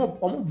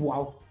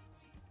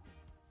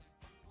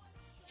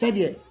 Said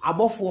ye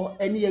abofo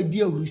any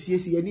idea we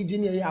see any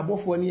genie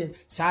abofo any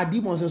sa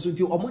demons so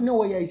ti omo ne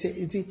wo ye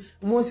say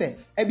mo say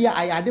e bia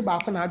ayade ba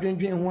ko na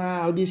adwendwen ho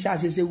a odi sha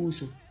se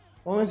wusu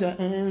o say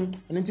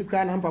enti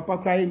cry na papa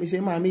cry me say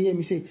ma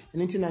me say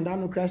enti na da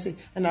no cry say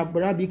na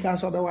bra bi ka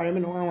so be ware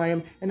me no wan ware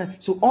me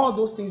so all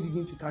those things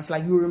begin to cast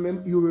like you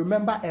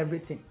remember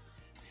everything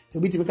to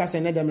be to say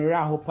na dem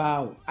ra ho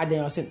pa o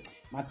aden say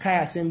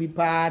makaya sem bi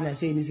pa na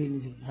say ni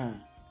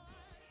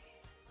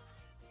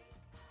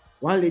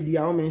One lady,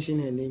 I won't mention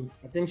her name.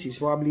 I think she's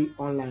probably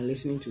online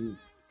listening to me.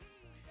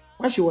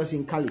 When she was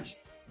in college,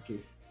 okay,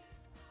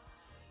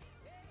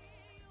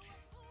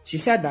 she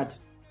said that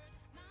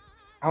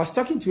I was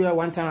talking to her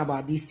one time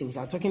about these things.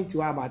 I was talking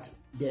to her about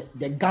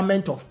the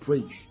garment of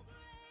praise.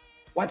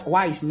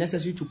 Why it's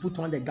necessary to put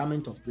on the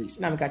garment of praise?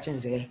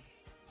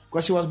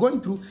 Because she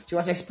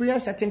was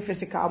experiencing certain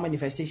physical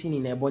manifestation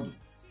in her body.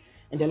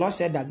 And the Lord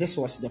said that this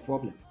was the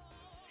problem.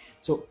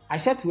 So I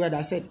said to her,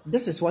 I said,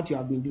 this is what you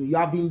have been doing. You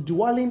have been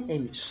dwelling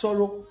in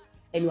sorrow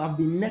and you have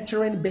been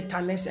nurturing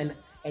bitterness and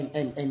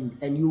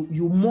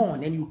you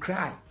mourn and you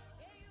cry.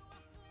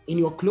 In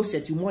your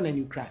closet, you mourn and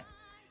you cry.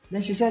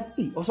 Then she said,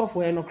 also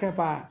for her no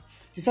crepa.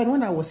 She said,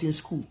 when I was in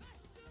school,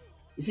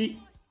 you see,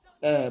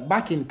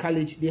 back in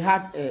college, they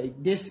had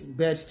this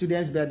bed,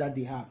 students' bed that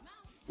they have.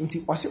 Into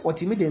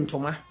otimi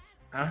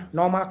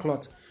normal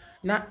cloth.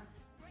 Now,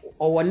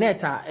 or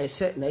net a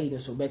set na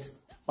so bet.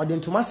 Or the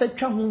ntoma se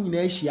twa ho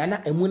nyina ahia na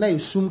emu na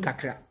yesum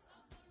kakra.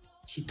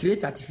 She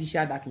create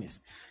artificial darkness.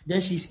 Then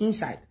she's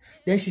inside.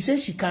 Then she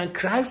says she can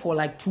cry for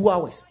like 2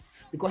 hours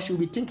because she'll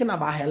be thinking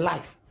about her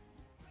life.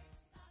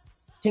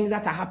 Things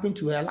that are happening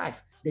to her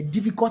life. The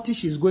difficulty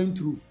she's going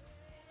through.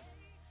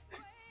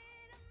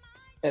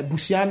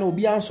 Busiano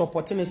be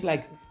supporting is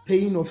like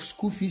paying of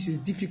school fees is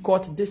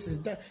difficult. This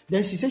is that.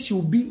 Then she says she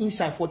will be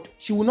inside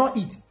she will not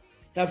eat.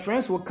 Her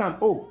friends will come.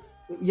 Oh,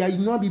 yeah, you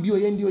know,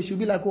 she'll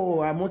be like,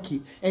 oh, I'm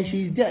okay. And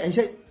she's there. And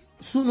she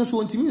soon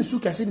so to me,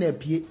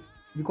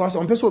 because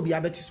on person will be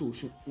able to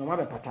so no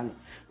matter pattern.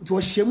 It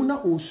was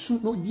Shemuna or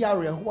soon no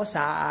dear was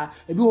a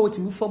be what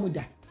to move from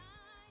that.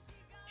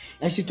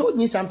 And she told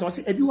me sometimes,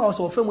 if you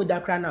also film with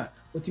that crana,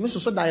 but you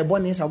so die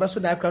bonus, I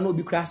also die crano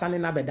be crass and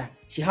another.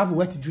 She have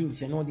wet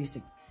dreams and all these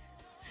things.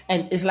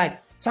 And it's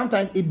like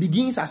sometimes it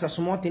begins as a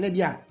small thing.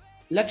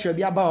 Lecture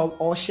be about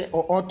or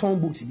tone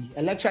books.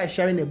 A lecturer is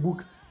sharing a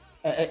book.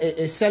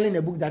 Selling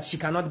a book that she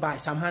cannot buy,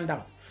 some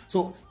handout.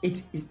 So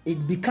it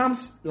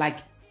becomes like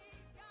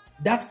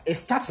that. It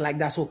starts like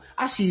that. So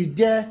as she is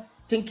there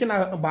thinking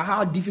about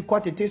how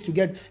difficult it is to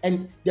get,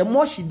 and the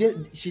more she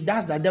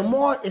does that, the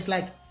more it's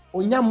like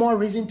onya more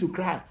reason to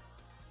cry.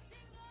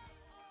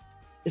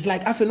 It's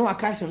like I feel no I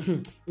cry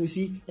some. You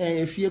see,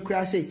 if you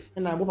cry say,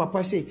 and I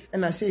papa say,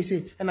 and I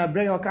say, and I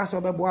bring your castle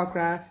boy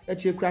cry,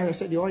 let you cry. I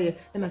said, oh yeah,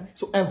 and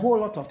so a whole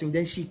lot of things.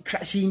 Then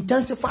she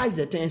intensifies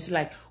the things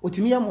like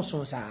Otimiya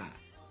Mosonsa.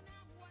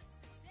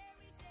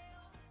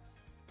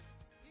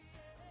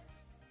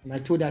 And I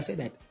told her, I said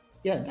that,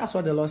 yeah, that's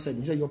what the Lord said.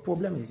 He said, your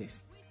problem is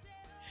this.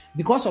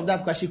 Because of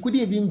that, because she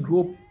couldn't even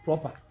grow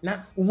proper.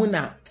 Now,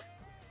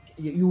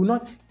 you will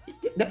not.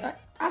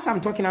 As I'm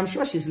talking, I'm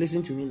sure she's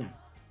listening to me now.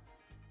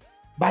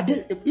 But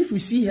if we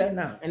see her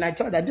now, and I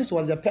thought that this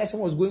was the person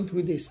who was going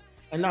through this,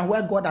 and now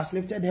where God has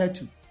lifted her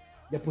to,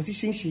 the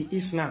position she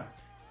is now,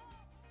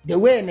 the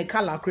way in the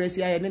color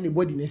crazy and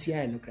anybody in the CI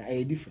and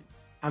cry different.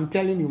 I'm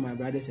telling you, my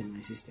brothers and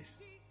my sisters,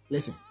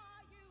 listen.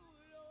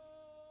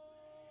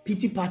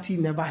 Pity party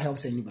never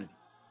helps anybody.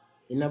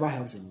 It never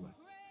helps anybody.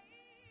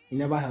 It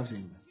never helps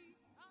anybody.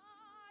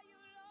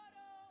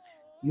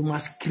 You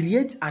must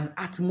create an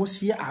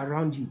atmosphere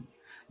around you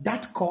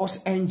that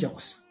calls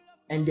angels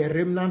and the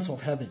remnants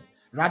of heaven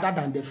rather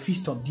than the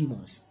feast of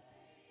demons.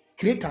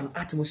 Create an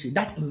atmosphere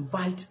that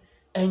invites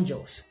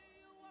angels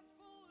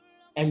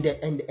and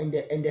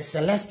the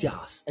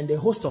celestials and the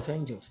host of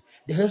angels,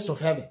 the host of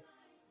heaven.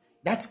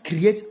 That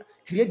create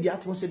the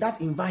atmosphere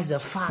that invites the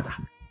Father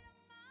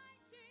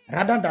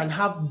rather than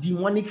have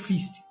demonic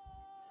feast.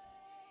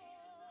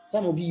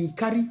 Some of you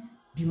carry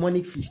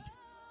demonic feast.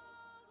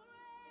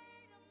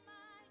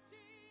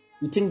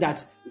 You think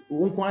that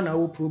no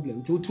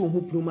problem. Then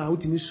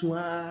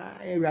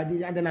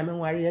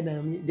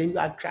you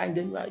are crying,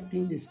 then you are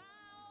doing this.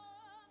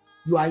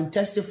 You are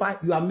intensifying,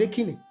 you are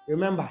making it.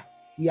 Remember,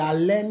 we are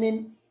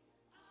learning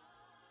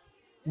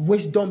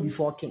wisdom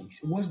before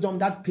kings. Wisdom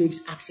that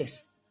paves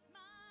access.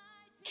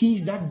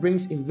 Keys that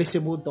brings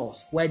invisible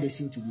doors where there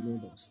seem to be no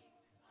doors.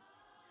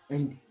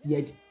 And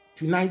yet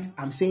tonight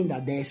I'm saying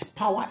that there is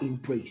power in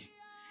praise.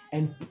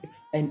 And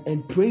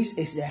praise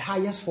is the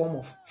highest form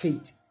of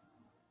faith.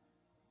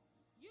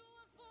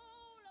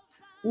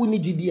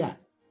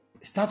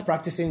 Start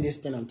practicing this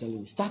thing I'm telling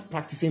you. Start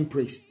practicing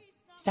praise.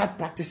 Start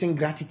practicing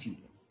gratitude.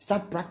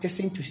 Start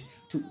practicing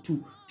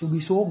to be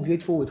so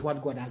grateful with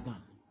what God has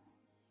done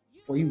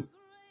for you.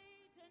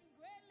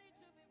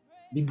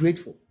 Be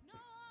grateful.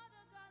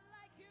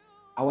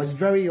 I was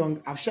very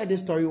young. I've shared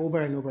this story over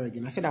and over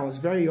again. I said I was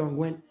very young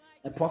when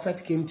a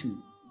prophet came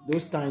to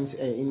those times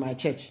in my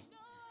church.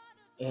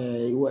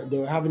 They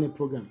were having a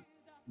program.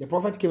 The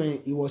prophet came and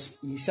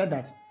he said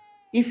that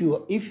if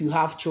you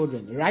have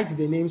children, write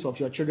the names of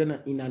your children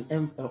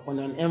on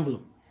an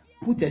envelope,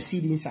 put a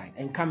seed inside,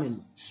 and come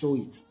and sow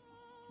it.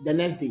 The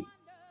next day,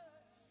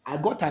 I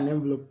got an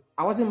envelope.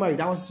 I wasn't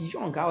married. I was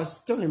young. I was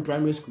still in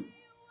primary school.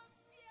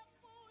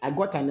 I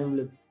got an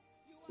envelope,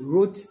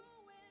 wrote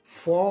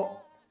 4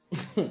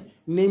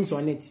 names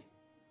on it,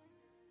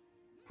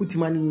 put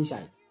money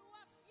inside,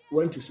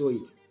 went to sow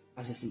it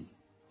as a seed.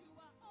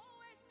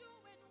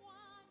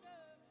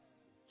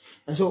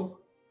 And so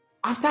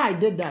after I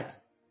did that,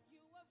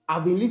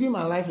 I've been living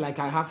my life like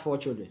I have 4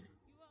 children.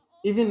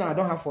 Even though I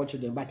don't have 4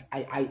 children, but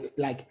I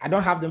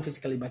don't have them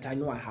physically, but I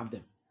know I have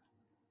them.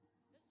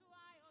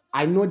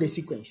 I know the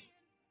sequence.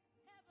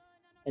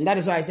 And that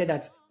is why I said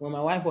that when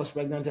my wife was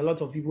pregnant, a lot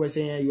of people were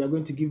saying, you are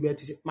going to give birth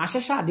to say,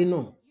 Mashasha, I didn't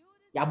know.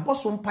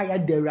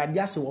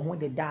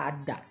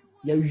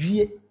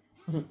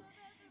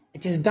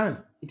 It is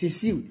done. It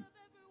is sealed.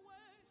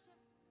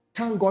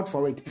 Thank God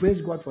for it.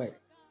 Praise God for it.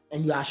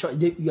 And you are sure, and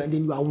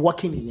then you are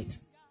walking in it.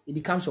 It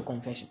becomes your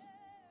confession.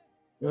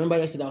 Remember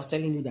yesterday I was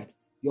telling you that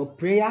your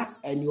prayer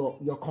and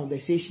your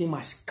conversation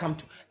must come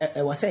to.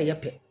 I was saying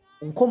yepe.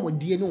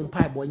 Unkomodie no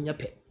mpa ebo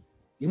nyepe.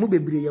 Yemu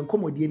bebre ye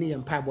nkomodie ne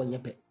mpa ebo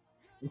nyepe.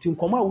 Nti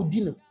nkoma a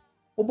wodi no.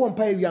 Obo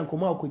mpa ewia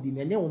nkoma akodi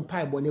ne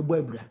mpa ebo ne bo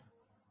abura.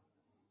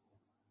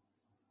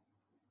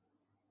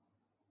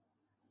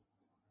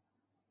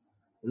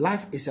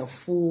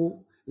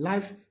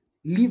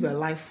 Live a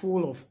life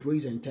full of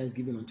praise and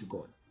thanksgiving unto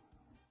God.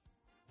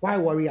 Why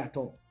worry at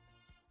all?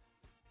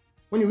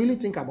 When you really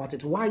think about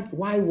it, why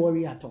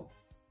worry at all?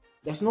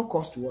 There's no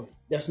cause to worry.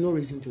 There's no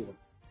reason to worry.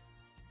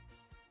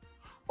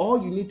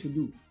 All you need to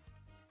do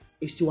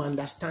is to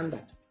understand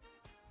that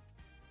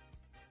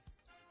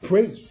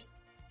praise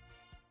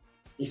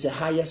is the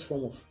highest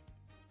form of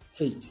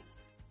faith.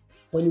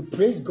 When you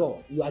praise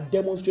God, you are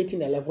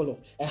demonstrating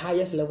a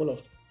highest level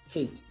of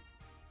faith.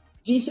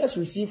 Jesus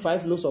received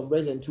 5 loaves of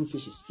bread and 2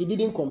 fishes. He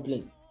didn't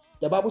complain.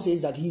 The Bible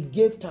says that he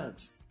gave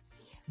thanks.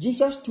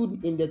 Jesus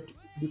stood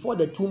before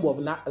the tomb of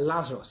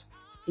Lazarus.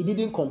 He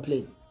didn't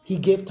complain. He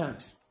gave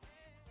thanks.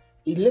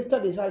 He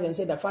lifted his eyes and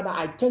said, Father,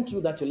 I thank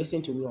you that you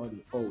listen to me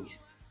always.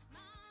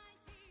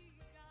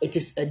 It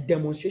is a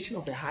demonstration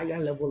of a higher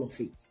level of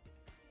faith.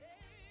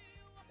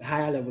 A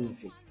higher level of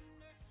faith.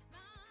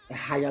 A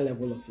higher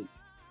level of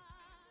faith.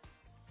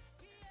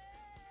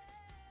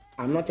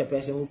 I'm not a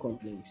person who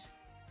complains.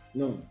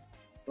 No,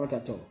 not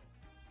at all.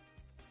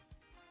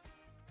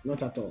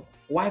 Not at all.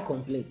 Why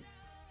complain?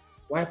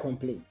 Why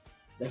complain?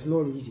 There's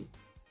no reason.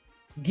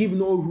 Give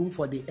no room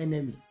for the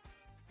enemy.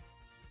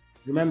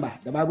 Remember,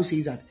 the Bible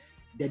says that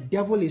the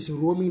devil is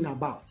roaming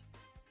about,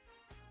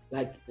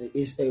 like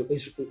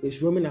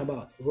is roaming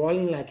about,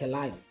 rolling like a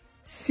lion,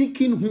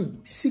 seeking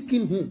whom.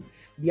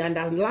 The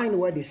underlying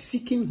word is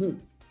seeking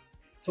whom.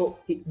 So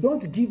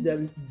don't give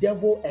the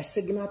devil a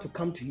signal to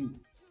come to you.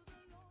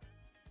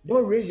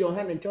 Don't raise your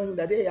hand and tell him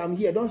that, hey, I'm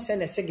here. Don't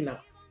send a signal.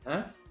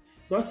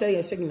 Don't send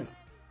a signal.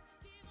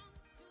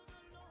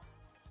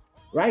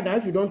 Right now,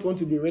 if you don't want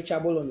to be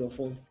reachable on your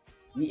phone,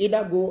 you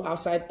either go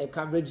outside a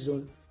coverage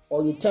zone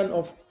or you turn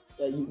off,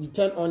 you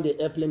turn on the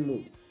airplane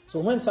mode.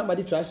 So when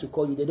somebody tries to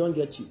call you, they don't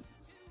get you.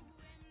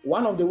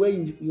 One of the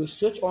ways you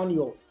switch on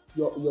your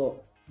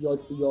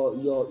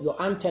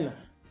antenna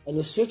and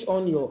you switch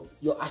on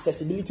your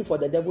accessibility for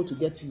the devil to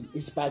get to you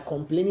is by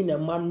complaining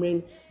and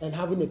murmuring and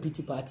having a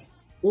pity party.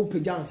 Oh,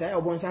 say,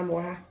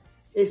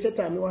 hey,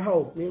 Satan,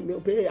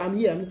 I'm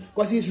here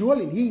because he's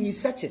rolling. He is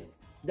searching.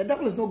 The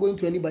devil is not going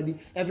to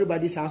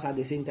everybody's house at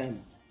the same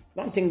time.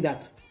 Don't think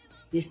that.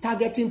 He's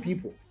targeting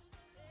people.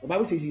 The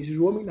Bible says he's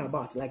roaming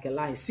about like a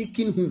lion,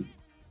 seeking whom.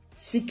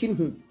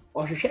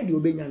 Or she shed the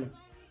obenyano.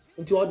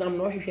 Into all them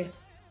no she.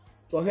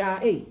 To her,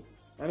 hey,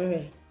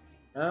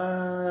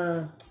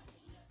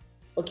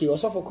 okay,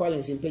 also for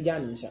Collins in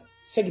Pejani,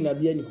 signal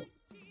be anyhow.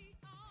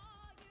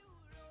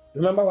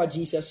 Remember what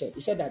Jesus said? He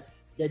said that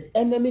the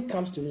enemy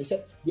comes to me. He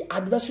said the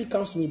adversary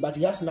comes to me, but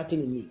he has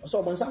nothing in me.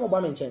 So when some of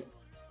mentioned,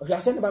 if you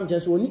said about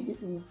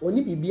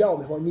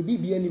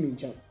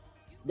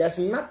there's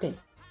nothing.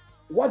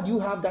 What do you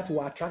have that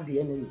will attract the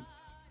enemy?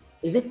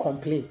 Is it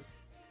complaint?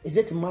 Is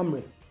it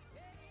murmuring?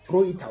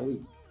 Throw it away.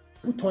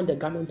 Put on the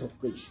garment of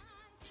praise.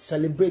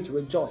 Celebrate,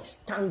 rejoice,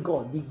 thank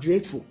God, be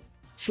grateful,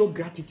 show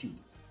gratitude.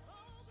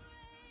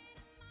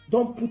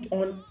 Don't put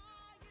on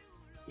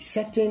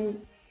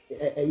certain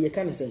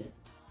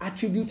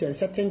attributes and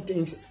certain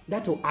things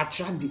that will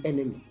attract the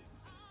enemy.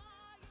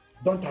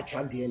 Don't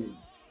attract the enemy.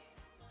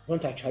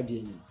 Don't attract the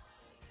enemy.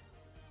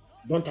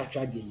 Don't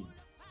attract the enemy.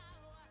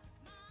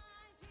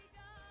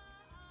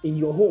 In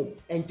your home,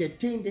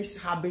 entertain this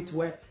habit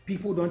where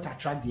people don't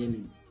attract the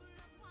enemy.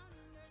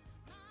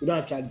 You don't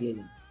attract the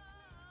enemy.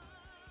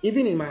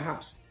 Even in my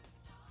house,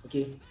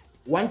 okay,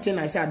 One thing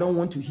I say I don't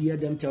want to hear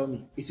them tell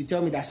me is to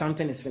tell me that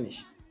something is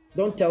finished.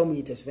 Don't tell me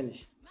it is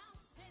finished.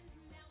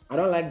 I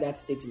don't like that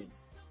statement.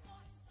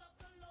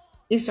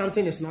 If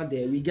something is not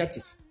there, we get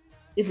it.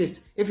 If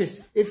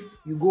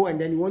you go and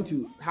then you want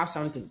to have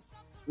something,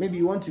 maybe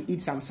you want to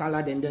eat some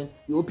salad and then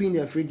you open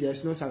the fridge,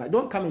 there's no salad.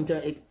 Don't come and tell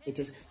it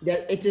is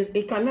there.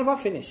 It can never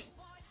finish.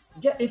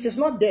 It is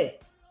not there.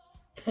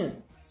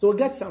 So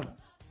get some.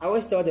 I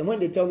always tell them when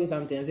they tell me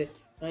something, I say,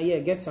 yeah,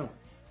 get some.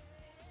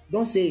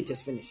 Don't say it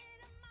is finished.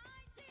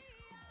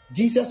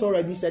 Jesus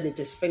already said it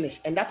is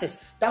finished, and that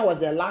was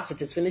the last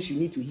it is finished you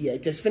need to hear.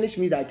 It is finished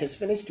means that it is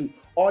finished to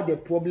all the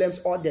problems,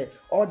 all the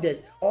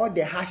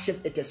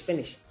hardship, it is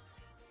finished.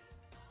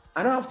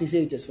 I don't have to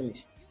say it is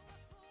finished.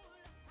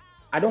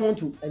 I don't want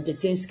to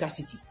entertain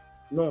scarcity.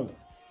 No.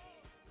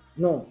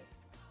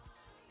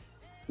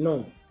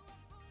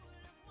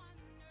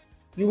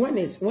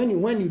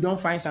 When you don't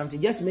find something,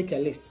 just make a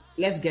list.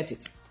 Let's get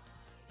it.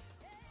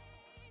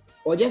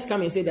 Or just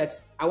come and say that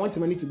I want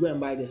money to go and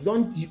buy this.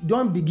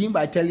 Don't begin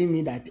by telling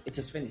me that it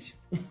is finished.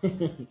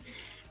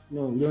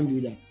 No, don't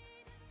do that.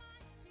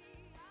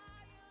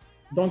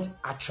 Don't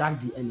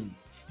attract the enemy.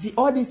 See,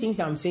 all these things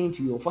I'm saying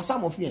to you, for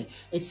some of you,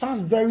 it sounds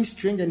very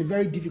strange and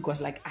very difficult.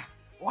 It's like,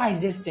 why is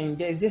this thing?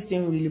 Is this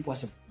thing really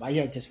possible? But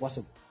yeah, it is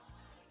possible.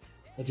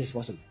 It is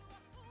possible.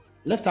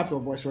 Lift up your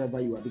voice wherever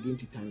you are. Begin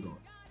to thank God.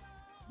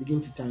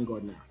 Begin to thank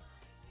God now.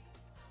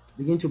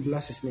 Begin to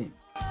bless His name.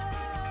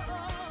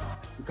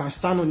 You can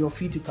stand on your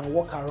feet. You can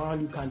walk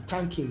around. You can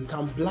thank Him. You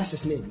can bless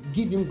His name.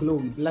 Give Him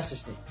glory. Bless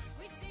His name.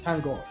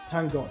 Thank God.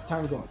 Thank God.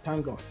 Thank God.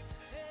 Thank God.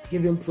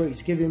 Give Him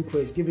praise. Give Him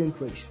praise. Give Him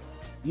praise.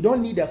 You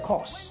don't need a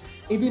cause.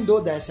 Even though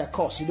there is a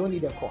cause, you don't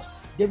need a cause.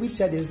 David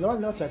said, "Is there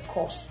not a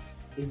cause?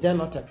 Is there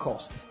not a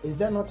cause? Is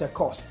there not a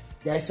cause?"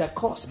 There is a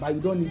cause, but you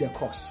don't need a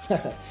cause.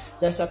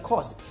 There's a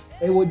cause.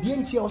 The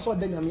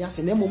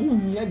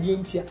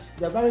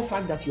very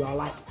fact that you are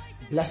alive.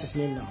 Bless His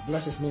name now.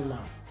 Bless His name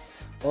now.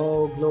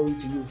 Oh, glory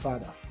to you,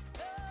 Father.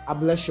 I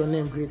bless your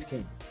name, great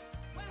King.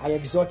 I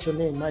exalt your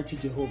name, mighty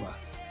Jehovah.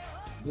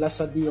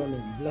 Blessed be your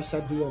name.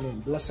 Blessed be your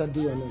name. Blessed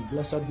be your name.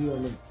 Blessed be your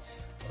name.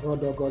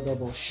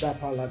 Rodogodobo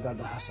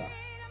Shapalagadahasa.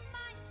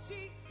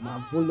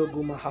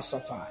 Mavuloguma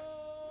Hasatai.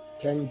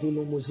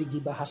 Kendulu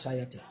Muzigi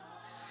Bahasayate.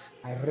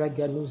 I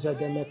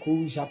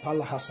regaluzagemeku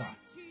Japalahasa.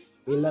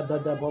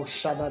 Ilabadabo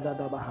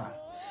Shabadadabaha.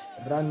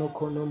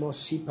 Ranokonomo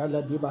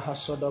Sipala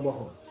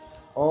Dibahasodaboho.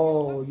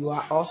 Oh, you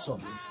are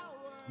awesome.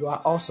 You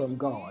are awesome,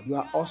 God. You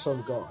are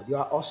awesome, God. You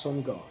are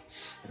awesome, God.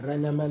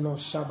 Renemeno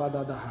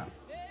Shabadadaha.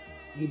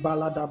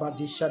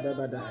 Ibaladabadi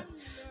Shadabadaha.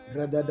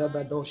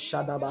 Redadabado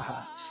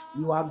Shadabaha.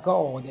 You are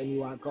God and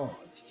you are God.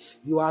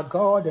 You are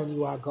God and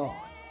you are God.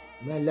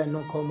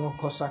 Melenokomo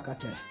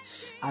Kosakate.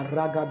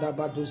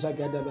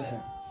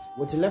 Aragadabaduzagadebehe.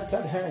 With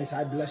lifted hands,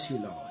 I bless you,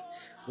 Lord.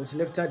 With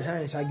lifted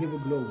hands, I give you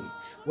glory.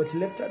 With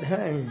lifted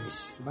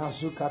hands,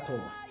 Bazukato.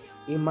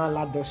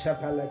 Imalado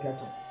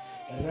Shapalekato.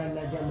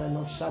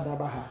 Renegemeno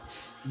Shadabaha.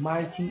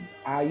 Mighty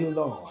are you,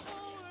 Lord.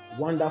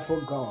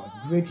 Wonderful God.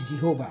 Great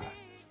Jehovah.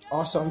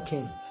 Awesome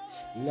King.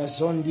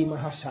 Lezondi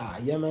Mahasa.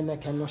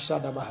 Yemenekeno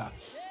Shadabaha.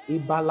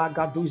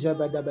 Ibalagadu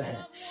Zebedebehe.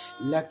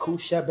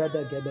 Lekusha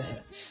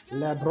Bedegebehe.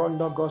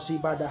 Lebrondo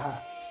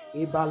Gosibadaha.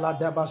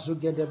 Ibaladaba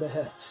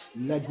Zugedebehe.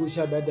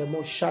 Leguza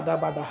Bedemo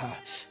Shadabadaha.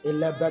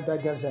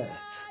 Ilebedegeze.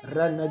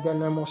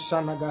 Renegenemo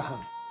Sanagaha.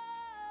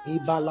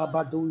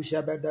 Ibalabadu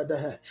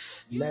Jebedebehe.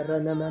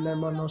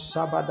 Lerenemenemono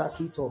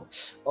Sabadakito.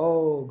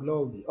 Oh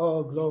glory,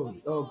 oh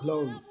glory, oh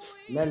glory.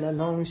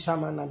 Lenenon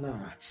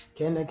Samanana.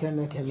 Kene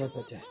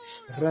Kenepete.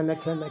 Rene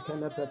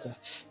Kenepete.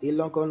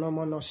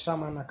 Ilonkonomono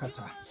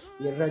Samanakata.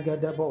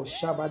 Irregedebo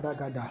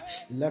Shabadagada.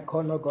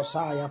 Lekono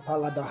Gosaya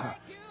Paladaha.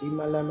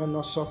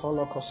 Imelemeno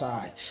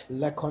Sofolokosai.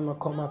 Lekono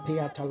Koma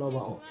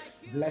Piatalobo.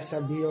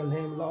 Blessed be your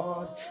name,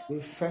 Lord. We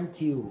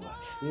thank you.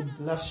 We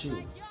bless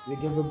you. We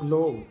give you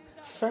glory.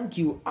 Thank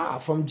you.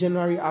 From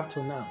January up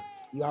to now,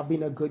 you have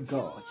been a good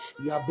God.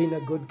 You have been a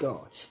good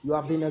God. You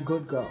have been a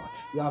good God.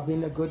 You have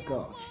been a good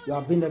God. You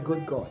have been a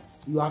good God.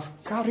 You have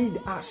carried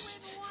us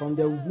from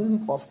the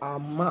womb of our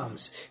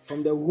moms,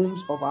 from the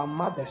wombs of our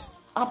mothers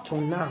up to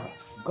now.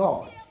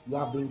 God, you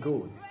have been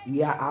good.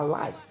 We are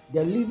alive.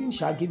 The living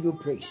shall give you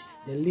praise.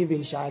 The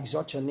living shall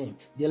exalt your name.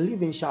 The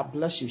living shall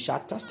bless you, shall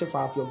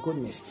testify of your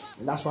goodness.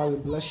 And that's why we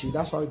bless you.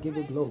 That's why we give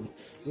you glory.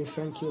 We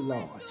thank you,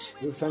 Lord.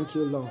 We thank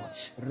you, Lord.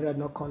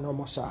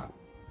 Renokonomosa.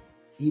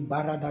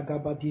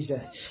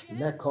 Ibaradagabadize.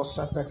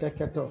 Lekosa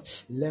peteketo.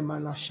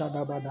 Lemana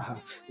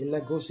shadabadaha.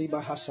 Ilegosi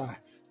bahasa.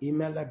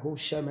 Imelego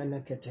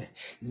shemenekete.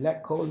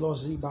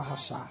 Lekolozi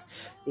bahasa.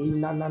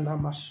 Inanana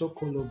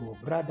masokolobo.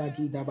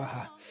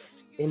 Bradagidabaha.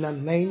 In the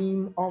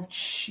name of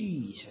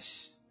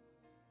Jesus,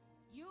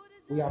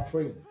 we are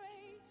praying.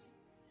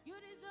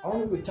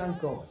 Only we thank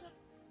God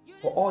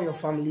for all your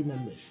family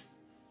members.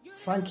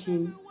 Thank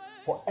Him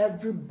for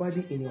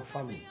everybody in your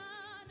family.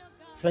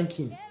 Thank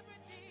Him.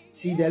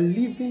 See, the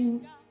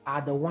living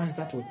are the ones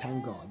that will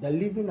thank God. The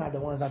living are the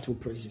ones that will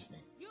praise His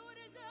name.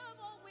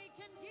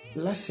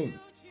 Bless Him.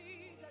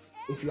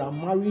 If you are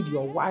married,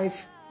 your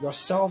wife,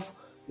 yourself,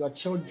 your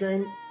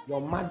children,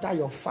 your mother,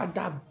 your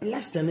father.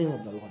 Bless the name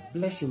of the Lord.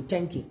 Bless him.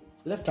 Thank him.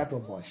 Lift up your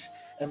voice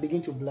and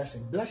begin to bless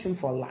him. Bless him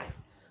for life.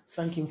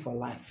 Thank him for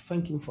life.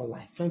 Thank him for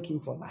life. Thank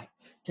him for life.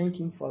 Thank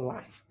him for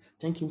life.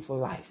 Thank him for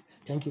life.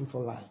 Thank him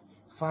for life.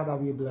 Father,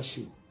 we bless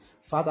you.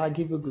 Father, I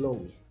give you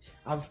glory.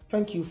 I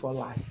thank you for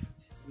life.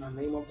 In the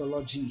name of the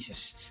Lord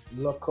Jesus.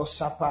 Loko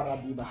sapara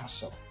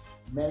bibahaso.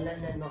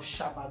 Melene no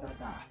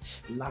shabadada.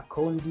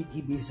 Lakondi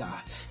gibiza.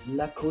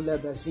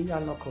 Lakulebezia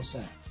no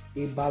kose.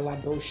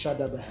 Ibalado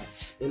shadabehe.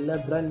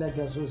 Ilebrene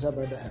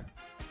gazuzabehe.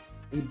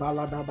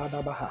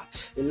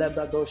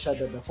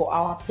 For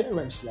our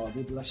parents, Lord,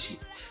 we bless you.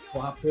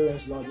 For our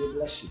parents, Lord, we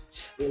bless you.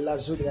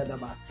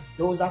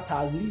 Those that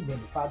are living,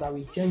 Father,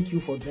 we thank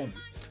you for them.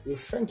 We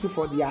thank you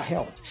for their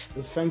health.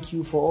 We thank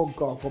you for, oh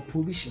God, for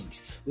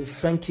provisions. We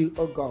thank you,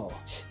 oh God,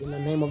 in the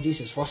name of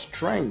Jesus, for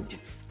strength,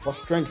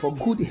 for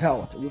good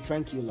health. We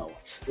thank you, Lord.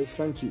 We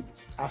thank you.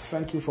 I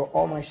thank you for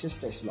all my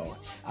sisters, Lord.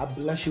 I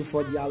bless you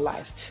for their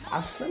lives.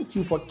 I thank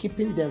you for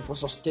keeping them, for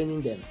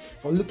sustaining them,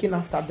 for looking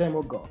after them,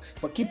 oh God,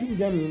 for keeping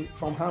them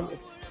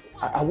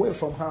away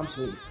from harm's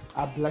way.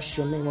 I bless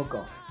your name, oh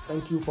God.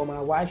 Thank you for my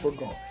wife, oh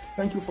God.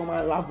 Thank you for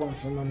my loved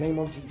ones in the name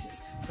of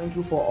Jesus. Thank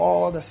you for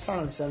all the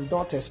sons and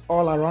daughters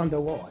all around the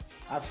world.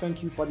 I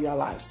thank you for their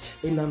lives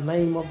in the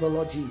name of the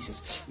Lord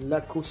Jesus. I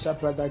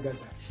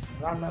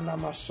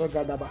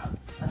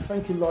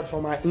thank you, Lord,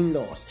 for my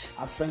in-laws.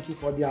 I thank you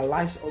for their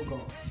lives, oh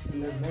God,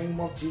 in the name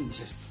of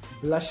Jesus.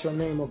 Bless your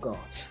name, O God.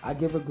 I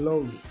give you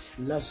glory.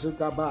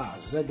 Lazugaba,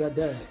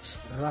 Zegade,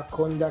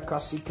 Rakonda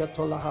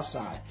Kasiketola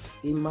Hasai,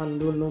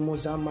 Imandu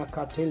Numuzama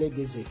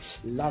Katelegeze,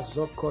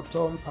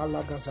 Lazokotom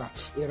Palagaza,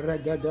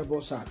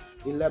 Iregedebosa,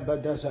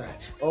 Ilebadaza.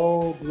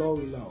 Oh,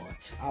 glory, Lord.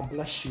 I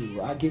bless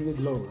you. I give you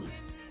glory.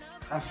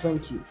 I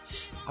thank you.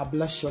 I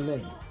bless your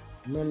name.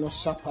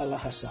 Menosapala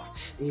Hasa,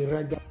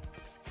 Irega.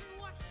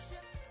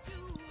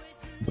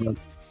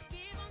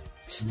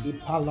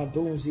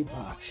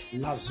 Ipaladonziba,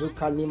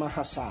 Lazuka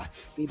Nimahasa,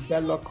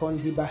 Ibelo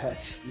Kondibaha,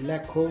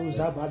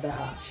 Lekonza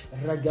Badaha,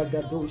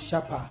 Regadado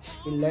Shapa,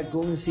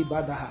 Ilegonzi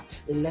Badaha,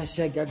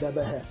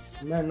 Ilesegadabaha,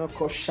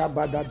 Menoko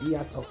Shabada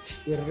Diato,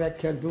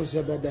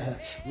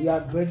 Irekedozebedaha. We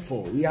are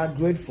grateful, we are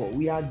grateful,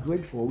 we are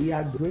grateful, we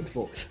are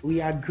grateful,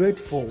 we are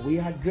grateful, we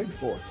are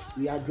grateful,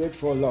 we are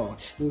grateful, Lord.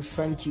 We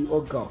thank you,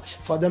 O God,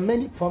 for the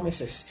many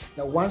promises,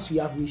 the ones we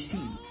have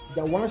received,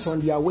 the ones on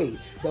their way,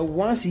 the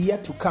ones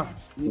yet to come.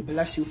 We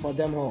bless you for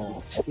them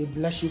all. We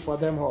bless you for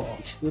them all.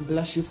 We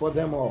bless you for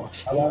them all.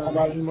 In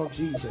the name of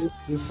Jesus,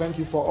 we thank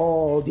you for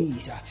all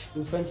these.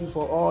 We thank you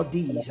for all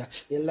these.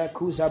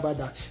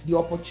 The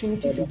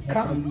opportunity to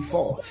come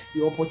before,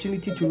 the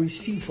opportunity to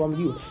receive from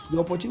you, the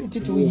opportunity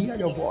to hear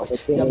your voice,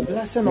 the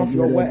blessing of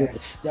your word,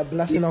 the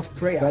blessing of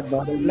prayer,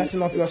 the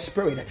blessing of your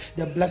spirit,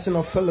 the blessing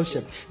of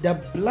fellowship, the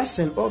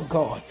blessing, oh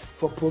God,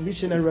 for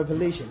provision and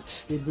revelation.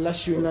 We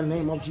bless you in the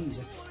name of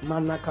Jesus.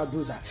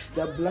 Manakaduza,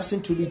 the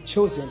blessing to be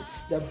chosen,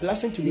 the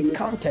blessing to be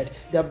counted,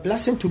 the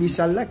blessing to be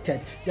selected,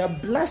 the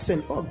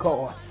blessing, oh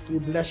God, we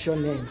bless your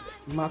name.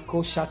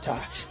 Makoshata,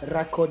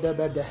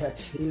 Rakodebedehe,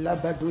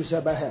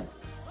 Ilabaduzabahe.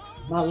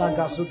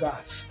 Malagazuga,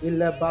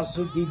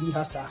 Ilebazugi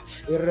Dihasa,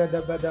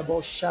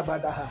 Iredebedebo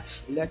Shabadaha,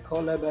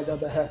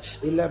 Lekolebedebehe,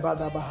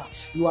 Ilebadabaha.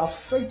 You are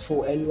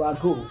faithful and you are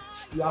good.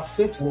 You are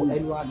faithful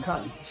and you are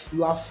kind.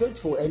 You are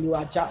faithful and you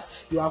are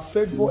just. You are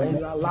faithful and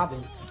you are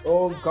loving.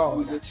 Oh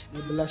God,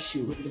 we bless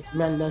you.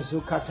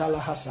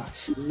 Menezukatala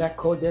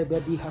Lekode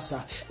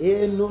Bedihasa,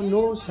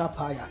 no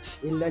Sapaya,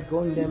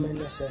 Ilegonde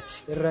Menese,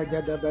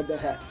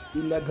 Regadebedehe,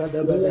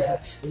 Ilegadebedehe,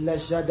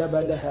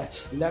 Ilejadabedehe,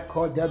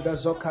 Lekode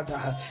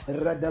Bezokadaha,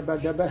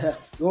 Redabedebehe.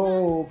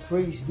 Oh,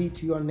 praise be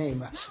to your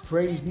name.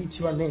 Praise be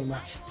to your name.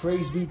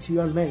 Praise be to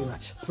your name.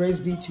 Praise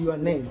be to your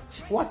name.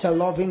 What a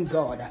loving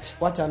God.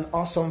 What an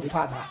awesome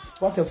Father.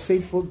 What a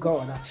faithful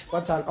God.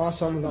 What an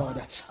awesome Lord.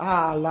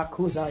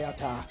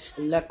 Lakuzayata.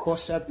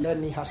 Lekosep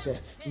Lenihase,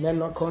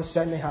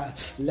 Menokonseneha,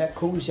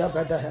 Lekuja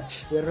Bedehe,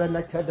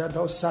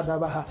 Irenekado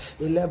Sadabaha,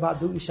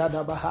 Ilebadu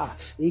Shadabaha,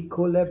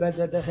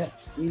 Ikulebedehe,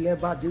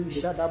 Ilebadu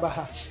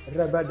Shadabaha,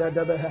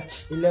 Rebedebehe,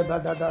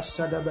 Ilebadada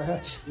Sadabaha,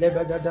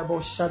 Lebedabo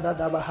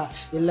Shadabaha,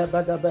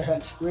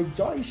 Ilebadabehe.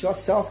 Rejoice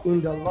yourself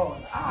in the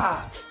Lord.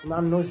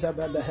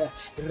 Manuzabedehe,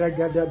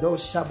 Regadado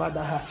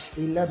Shabadaha,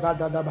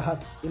 Ilebadabaha,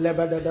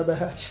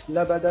 Ilebadabehe,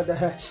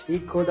 Lebadadehe,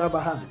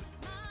 Ikodabaha.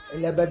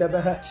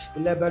 Lebadabaha,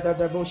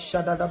 Lebadabo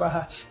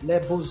Shadadabaha,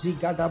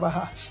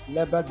 Lebozigadabaha,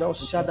 Lebado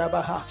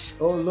Shadabaha,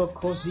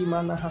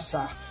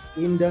 Olokozimanahasa.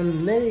 In the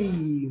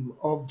name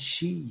of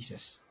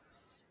Jesus.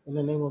 In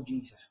the name of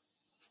Jesus.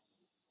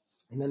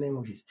 In the name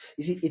of Jesus.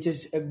 You see, it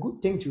is a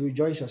good thing to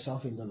rejoice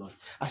yourself in the Lord.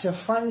 I said,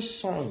 find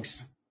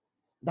songs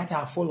that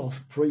are full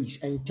of praise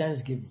and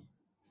thanksgiving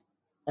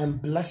and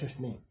bless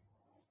his name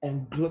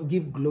and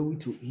give glory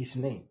to his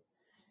name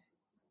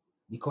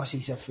because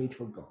he's a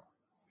faithful God.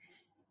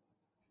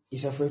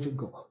 Is afraid to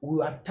go.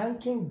 We are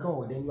thanking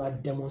God and you are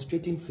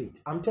demonstrating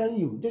faith. I'm telling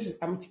you,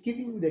 I'm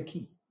giving you the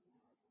key.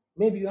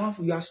 Maybe you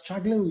are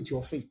struggling with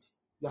your faith.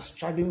 You are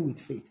struggling with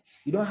faith.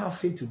 You don't have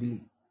faith to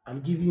believe.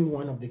 I'm giving you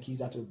one of the keys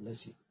that will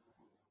bless you.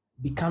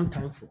 Become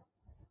thankful.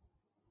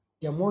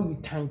 the more you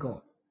thank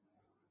God,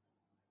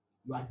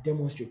 you are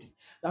demonstrating.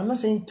 I'm not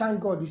saying thank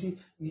God. You see,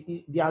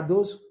 there are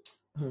those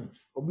in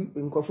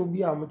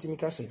Kophobia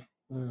Motimika said,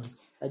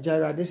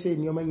 Ajara, they say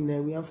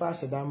we are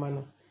fast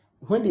man.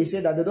 When they say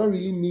that, they don't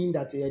really mean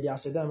that they are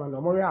Sedama no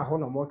more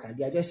no more.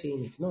 They are just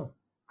saying it. No.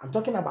 I'm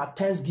talking about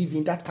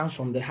thanksgiving that comes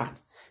from the heart.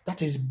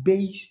 That is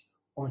based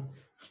on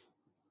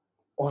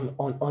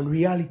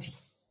reality.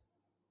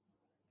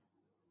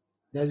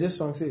 There's this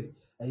song say,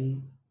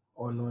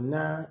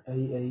 onona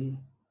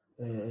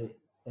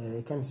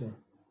can say,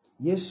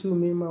 Yesu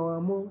mi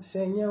mawamo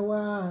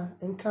senyawa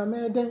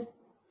enkamede.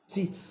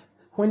 See,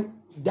 when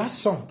that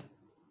song,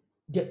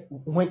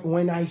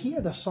 when I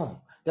hear the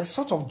song, the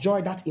sort of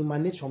joy that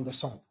emanates from the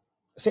song,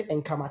 say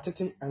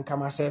enkamatete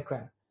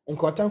enkamasekra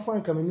enkotanfo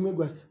enkamani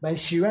megwas by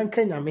shiran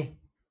kanyame.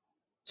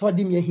 So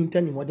di me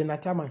hinta ni modern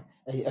atama.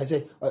 I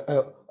say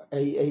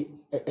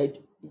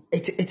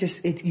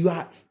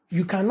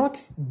you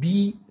cannot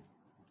be.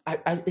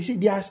 I see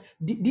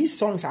these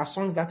songs are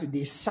songs that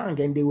they sang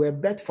and they were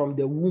birthed from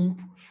the womb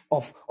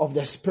of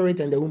the spirit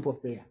and the womb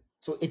of prayer.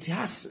 So it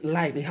has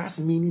life, it has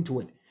meaning to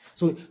it.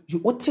 So you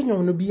what you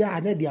want to be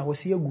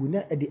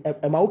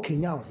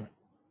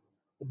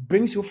it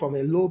brings you from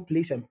a low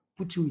place and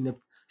put you in a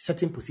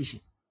certain position.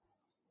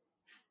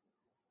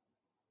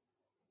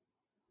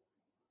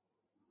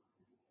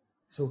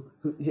 So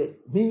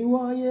mi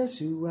wa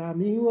Yesu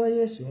mi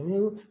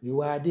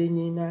wa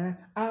denina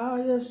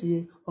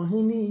Yesu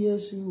ohini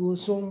Yesu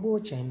osombo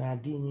chena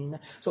denina.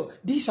 So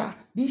these are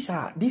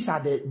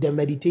the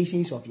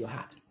meditations of your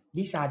heart.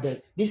 These are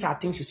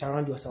things you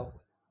surround yourself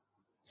with.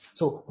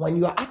 So when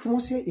your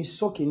atmosphere is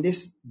soaking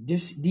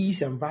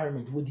this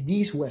environment with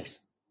these words,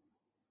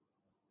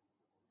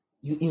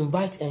 you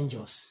invite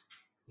angels,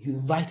 you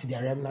invite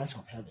the remnants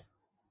of heaven.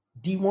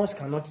 Demons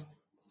cannot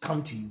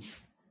come to you.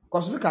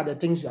 Because look at the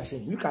things you are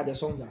saying. Look at the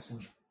song you are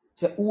singing.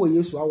 Say, "Uwo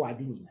Yesu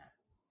awadini."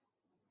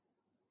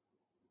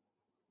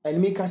 And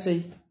make us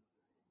say,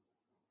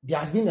 there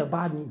has been a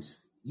bad news.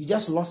 You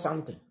just lost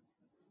something.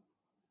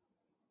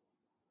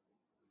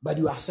 But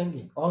you are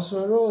singing.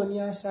 Osoro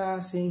ni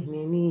asa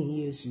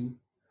singini Yesu.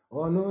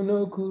 Ono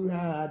no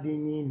kura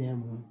adini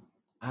nemu.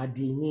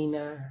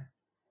 Adinina.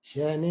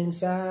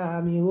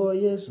 Sheninsa mi wo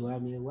Yesu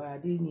ami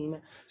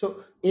wadinina.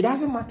 So it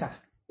doesn't matter.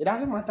 It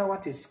doesn't matter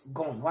what is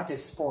gone, what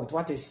is spoiled,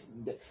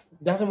 it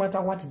doesn't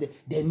matter what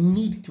the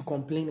need to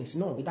complain is.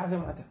 No, it doesn't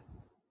matter.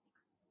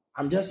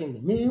 I'm just saying,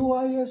 mi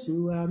wa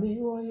Yeshua, mi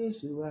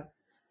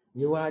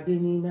wa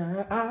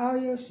denina,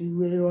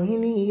 Yeshua,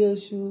 ohini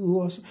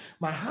Yesu.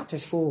 My heart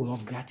is full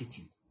of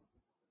gratitude.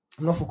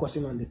 I'm not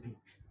focusing on the pain.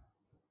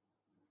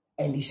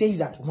 And he says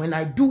that when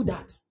I do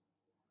that,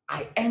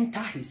 I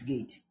enter his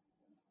gate.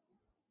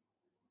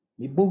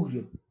 Mi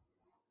bogrim.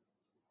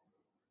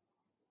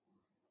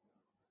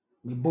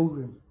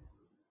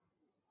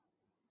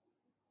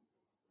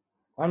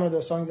 One of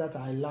the songs that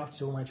I loved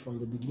so much from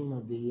the beginning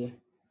of the year,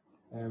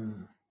 I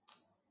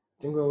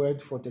think we went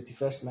for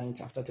 31st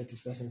night. After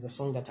 31st night, the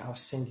song that I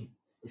was singing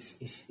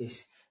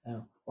is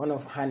one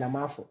of Hannah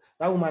Marfo.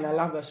 That woman, I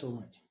love her so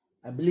much.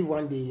 I believe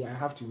one day I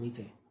have to meet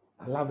her.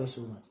 I love her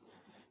so much.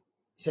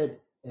 Said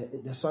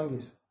the song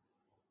is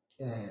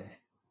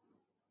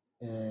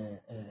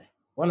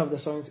one of the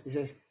songs. It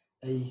says,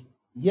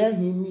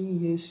 "Yehini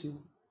Yesu,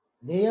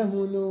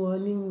 neyahuno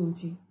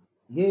wanimunti,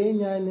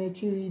 yenya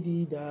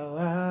nechiridi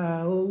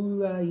dawa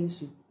oura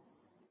Yesu."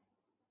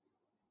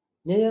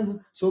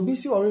 So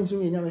BC orange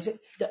say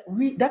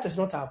that is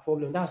not our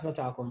problem. That's not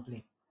our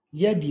complaint.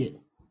 Yeah, dear.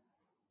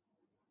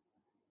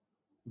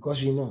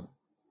 Because we know.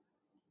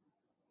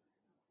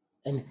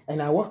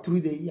 And I walk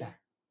through the year.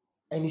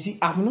 And you see,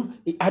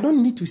 I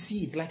don't need to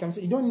see it. Like I'm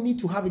saying, you don't need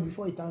to have it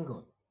before you thank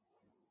God.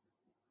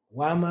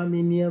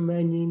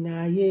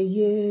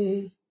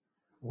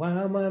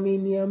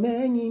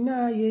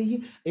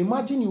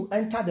 Imagine you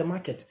enter the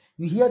market.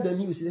 You hear the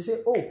news. They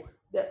say, oh,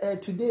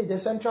 today the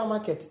central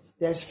market,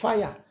 there's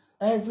fire.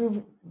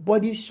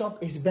 Everybody's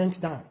shop is burnt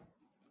down.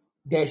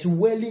 There's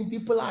wailing.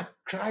 People are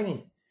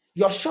crying.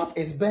 Your shop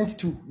is burnt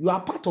too. You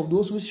are part of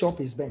those whose shop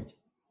is burnt.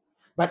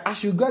 But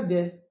as you got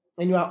there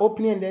and you are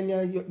opening, and then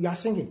you are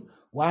singing,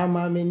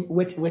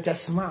 with a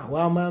smile.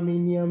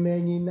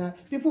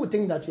 People will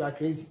think that you are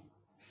crazy.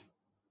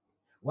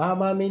 But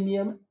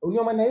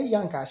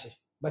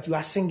you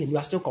are singing. You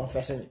are still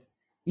confessing it.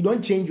 You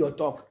don't change your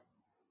talk.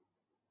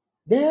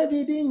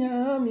 David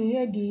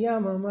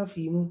mama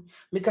fimu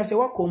because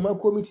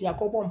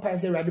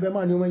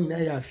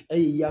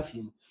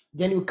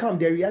then you come.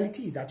 The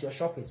reality is that your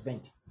shop is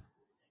bent.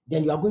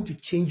 Then you are going to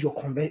change your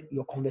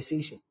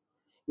conversation.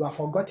 You are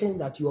forgetting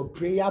that your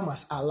prayer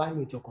must align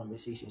with your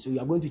conversation. So you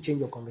are going to change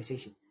your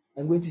conversation.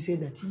 I'm going to say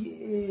that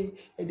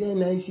and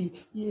then I see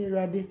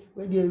ready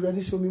where they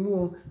ready so me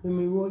more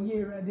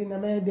ready na.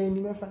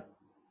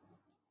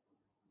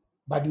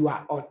 But you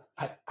are on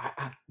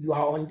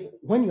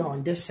when you are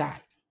on this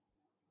side,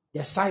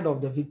 the side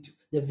of the victory,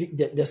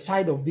 the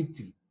side of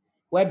victory,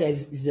 where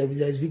there's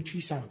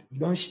victory sound. You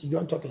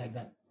don't talk like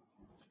that.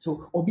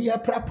 So obia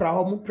pra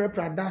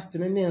dust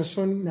and you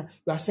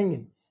are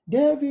singing.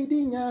 David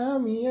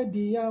nyami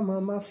edi ya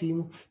mama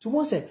fimu. To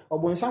one say,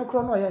 Obon Sam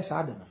Chrono, yes,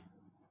 Adam.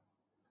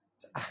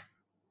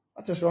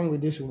 What is wrong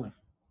with this woman?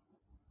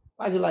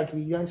 Why is it like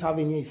we don't have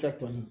any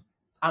effect on him?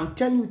 I'm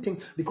telling you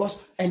things because,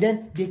 and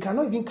then they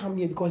cannot even come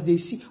here because they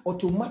see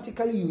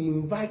automatically you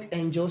invite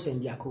angels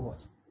and their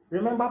cohorts.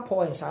 Remember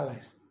Paul and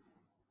Silas?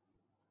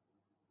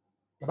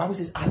 The Bible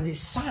says, as they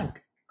sang,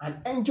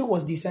 an angel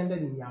was descended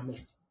in their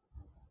midst.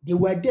 They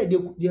were there,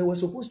 they were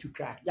supposed to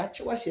cry.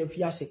 Yachiwa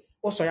Shefia said,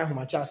 oh, sorry, I'm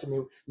a child,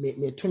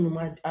 me turn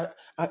my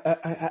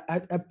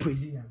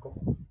praising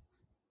God.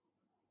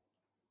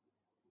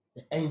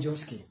 The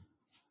angels came,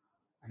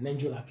 an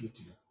angel appeared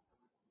to them.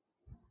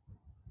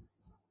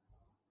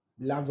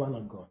 Beloved one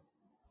of God,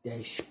 there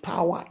is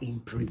power in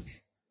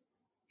praise.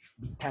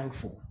 Be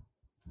thankful.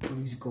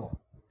 Praise God.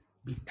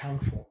 Be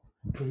thankful.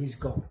 Praise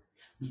God.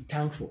 Be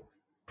thankful.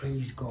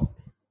 Praise God.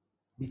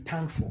 Be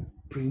thankful.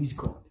 Praise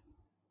God.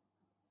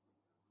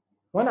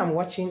 When I'm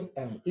watching,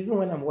 even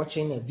when I'm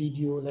watching a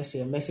video, let's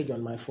say a message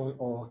on my phone,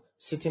 or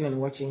sitting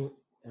and watching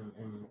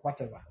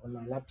whatever on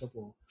my laptop,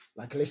 or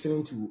like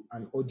listening to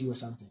an audio or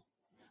something,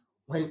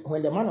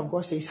 when the man of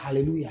God says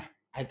hallelujah,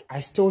 I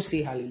still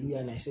say hallelujah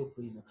and I say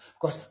praise God.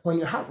 Because when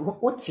you have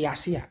what's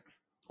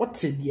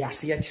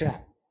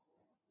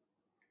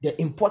the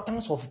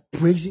importance of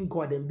praising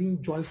God and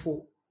being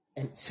joyful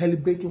and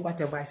celebrating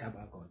whatever is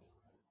about God.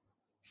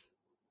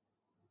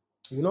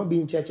 You not be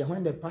in church and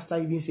when the pastor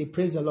even say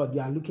praise the Lord, you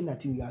are looking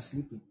at him, you are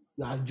sleeping,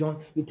 you are John,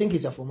 you think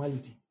it's a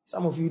formality.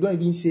 Some of you don't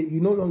even say,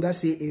 you no longer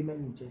say amen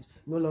in church,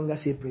 you no longer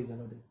say praise the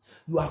Lord.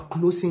 You are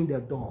closing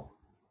the door,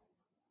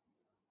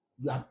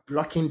 you are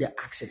blocking the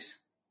access,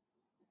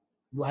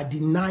 you are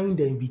denying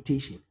the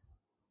invitation.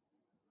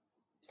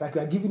 It's like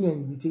you are giving an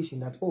invitation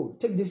that, oh,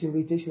 take this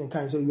invitation and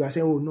come. So you are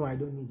saying, oh no, I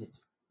don't need it.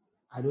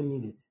 I don't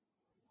need it.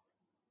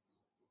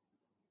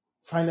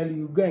 Finally,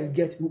 you go and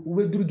get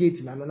through gate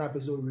in another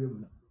episode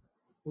room.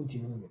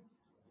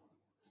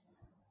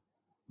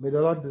 May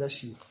the Lord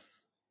bless you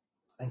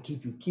and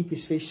keep you. Keep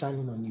his face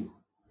shining on you.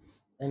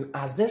 And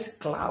as this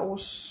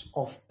clouds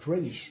of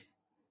praise,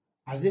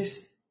 are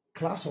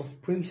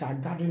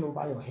gathering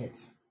over your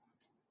heads,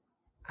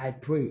 I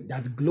pray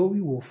that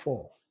glory will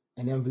fall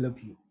and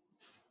envelop you.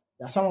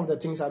 There are some of the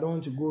things I don't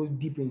want to go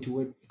deep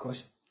into it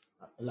because,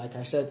 like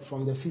I said,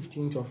 from the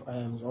 15th of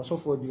also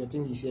for the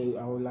thing he said,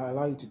 I will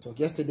allow you to talk.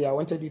 Yesterday I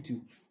wanted you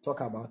to talk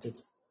about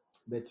it,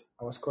 but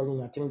I was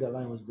calling. I think the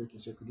line was breaking,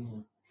 so I couldn't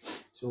hear.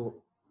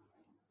 So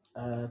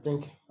I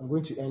think I'm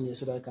going to end here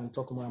so that I can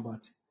talk more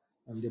about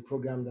the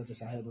program that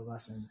is ahead of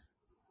us, and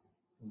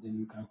then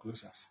you can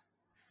close us.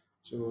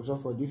 So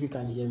for if you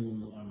can hear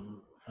me,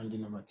 I'm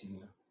handing over to you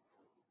now.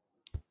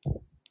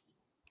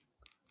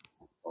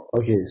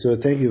 Okay, so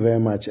thank you very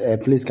much.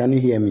 Please, can you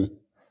hear me?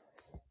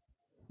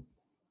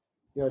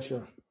 Yeah,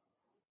 sure.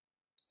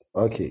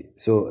 Okay,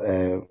 so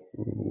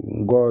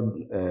God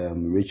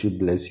richly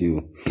bless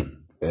you,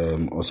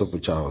 also for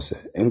Charles,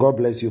 and God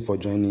bless you for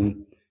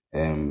joining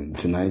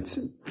tonight's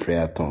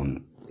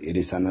prayer-thon. It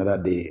is another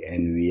day,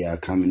 and we are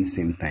coming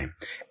same time.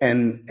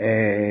 And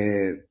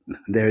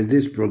there is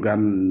this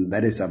program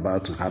that is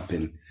about to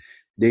happen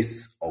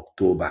this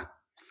October,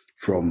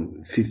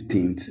 from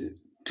 15th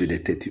to the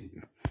 30th,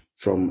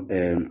 from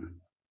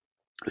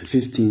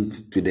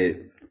 15th to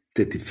the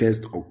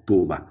 31st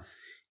October.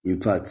 In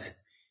fact,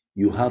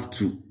 you have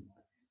to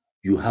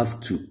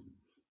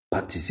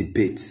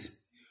participate.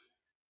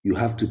 You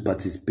have to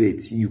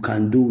participate. You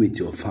can do with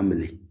your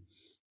family.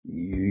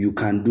 You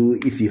can do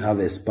if you have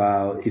a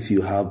spouse, if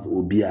you have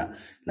obia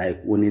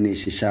like Onine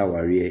Shisha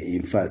Warrior.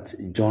 In fact,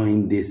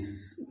 join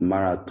this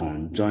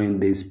marathon,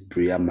 join this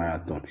prayer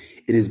marathon.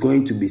 It is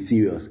going to be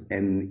serious,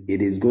 and it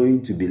is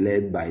going to be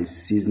led by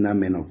seasonal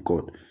men of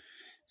God.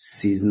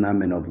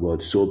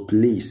 So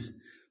please,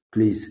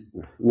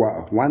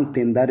 one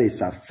thing that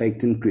is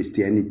affecting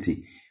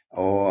Christianity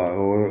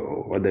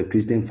or the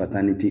Christian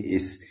fraternity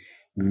is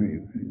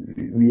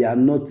we are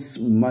not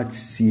much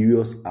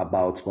serious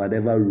about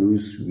whatever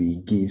rules we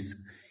give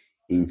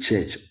in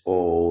church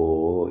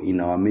or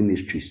in our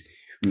ministries.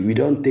 We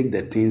don't take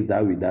the things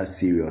that we that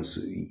serious.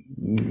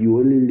 You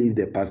only leave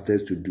the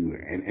pastors to do,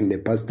 and the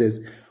pastors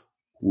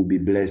will be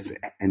blessed,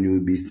 and you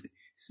will be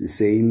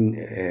saying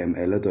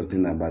a lot of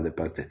things about the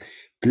pastor.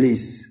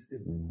 Please,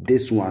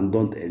 this one,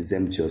 don't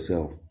exempt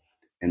yourself,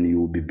 and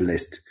you will be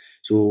blessed.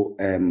 So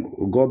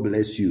God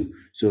bless you.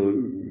 So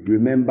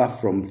remember,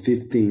 from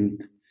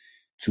 15th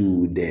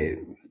to the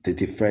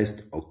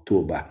 31st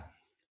October,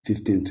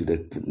 15th to the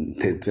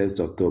 31st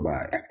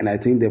October, and I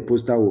think the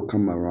poster will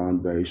come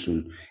around very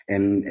soon.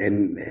 And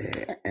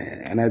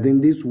I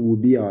think this will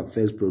be our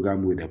first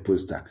program with a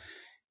poster.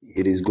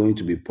 It is going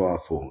to be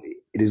powerful.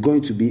 It is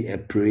going to be a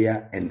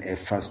prayer and a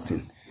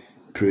fasting.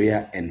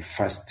 Prayer and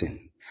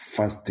fasting.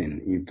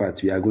 Fasting. In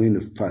fact, we are going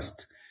to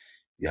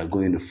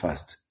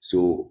fast.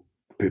 So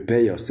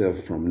prepare yourself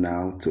from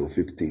now till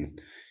 15,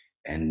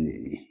 and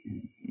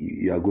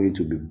you are going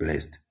to be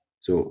blessed.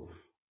 So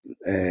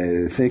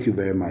thank you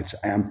very much.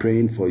 I am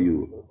praying for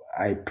you.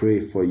 I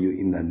pray for you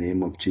in the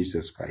name of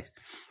Jesus Christ.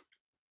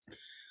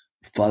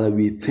 Father,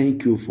 we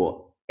thank you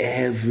for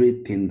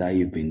everything that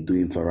you've been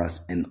doing for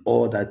us and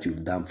all that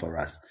you've done for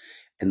us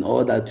and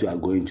all that you are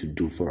going to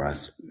do for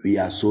us. We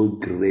are so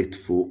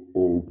grateful,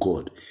 oh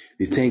God.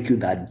 We thank you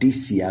that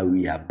this year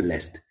we are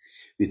blessed.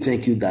 We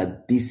thank you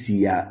that this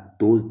year,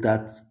 those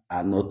that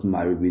are not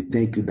married, we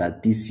thank you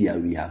that this year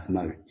we have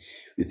married.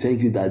 We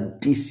thank you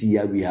that this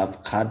year we have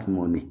had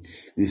money.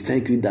 We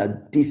thank you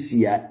that this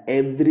year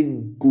every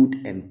good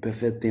and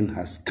perfect thing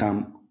has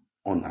come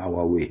on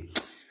our way.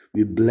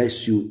 We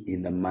bless you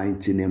in the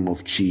mighty name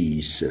of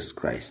Jesus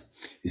Christ.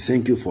 We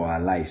thank you for our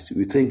lives.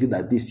 We thank you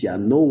that this year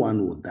no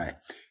one will die.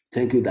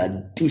 Thank you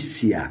that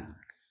this year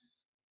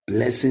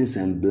blessings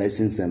and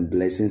blessings and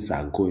blessings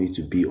are going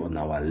to be on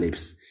our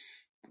lips.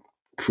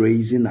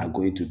 Praising are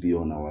going to be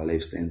on our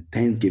lips, and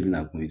thanksgiving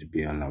are going to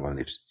be on our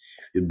lips.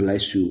 We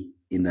bless you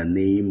in the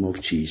name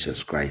of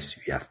Jesus Christ.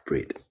 We have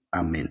prayed.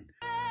 Amen.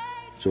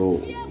 So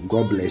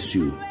God bless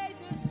you.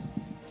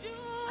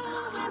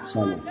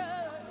 Shalom.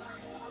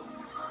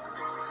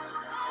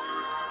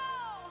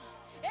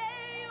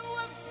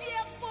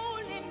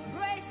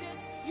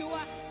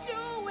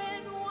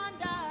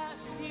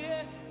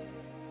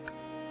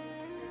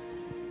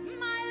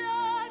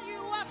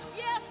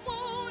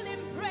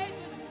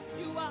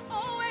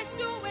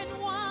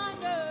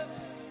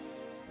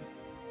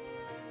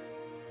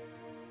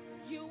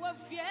 You are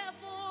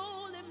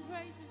fearful in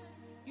praises.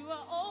 You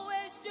are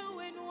always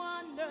doing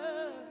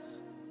wonders.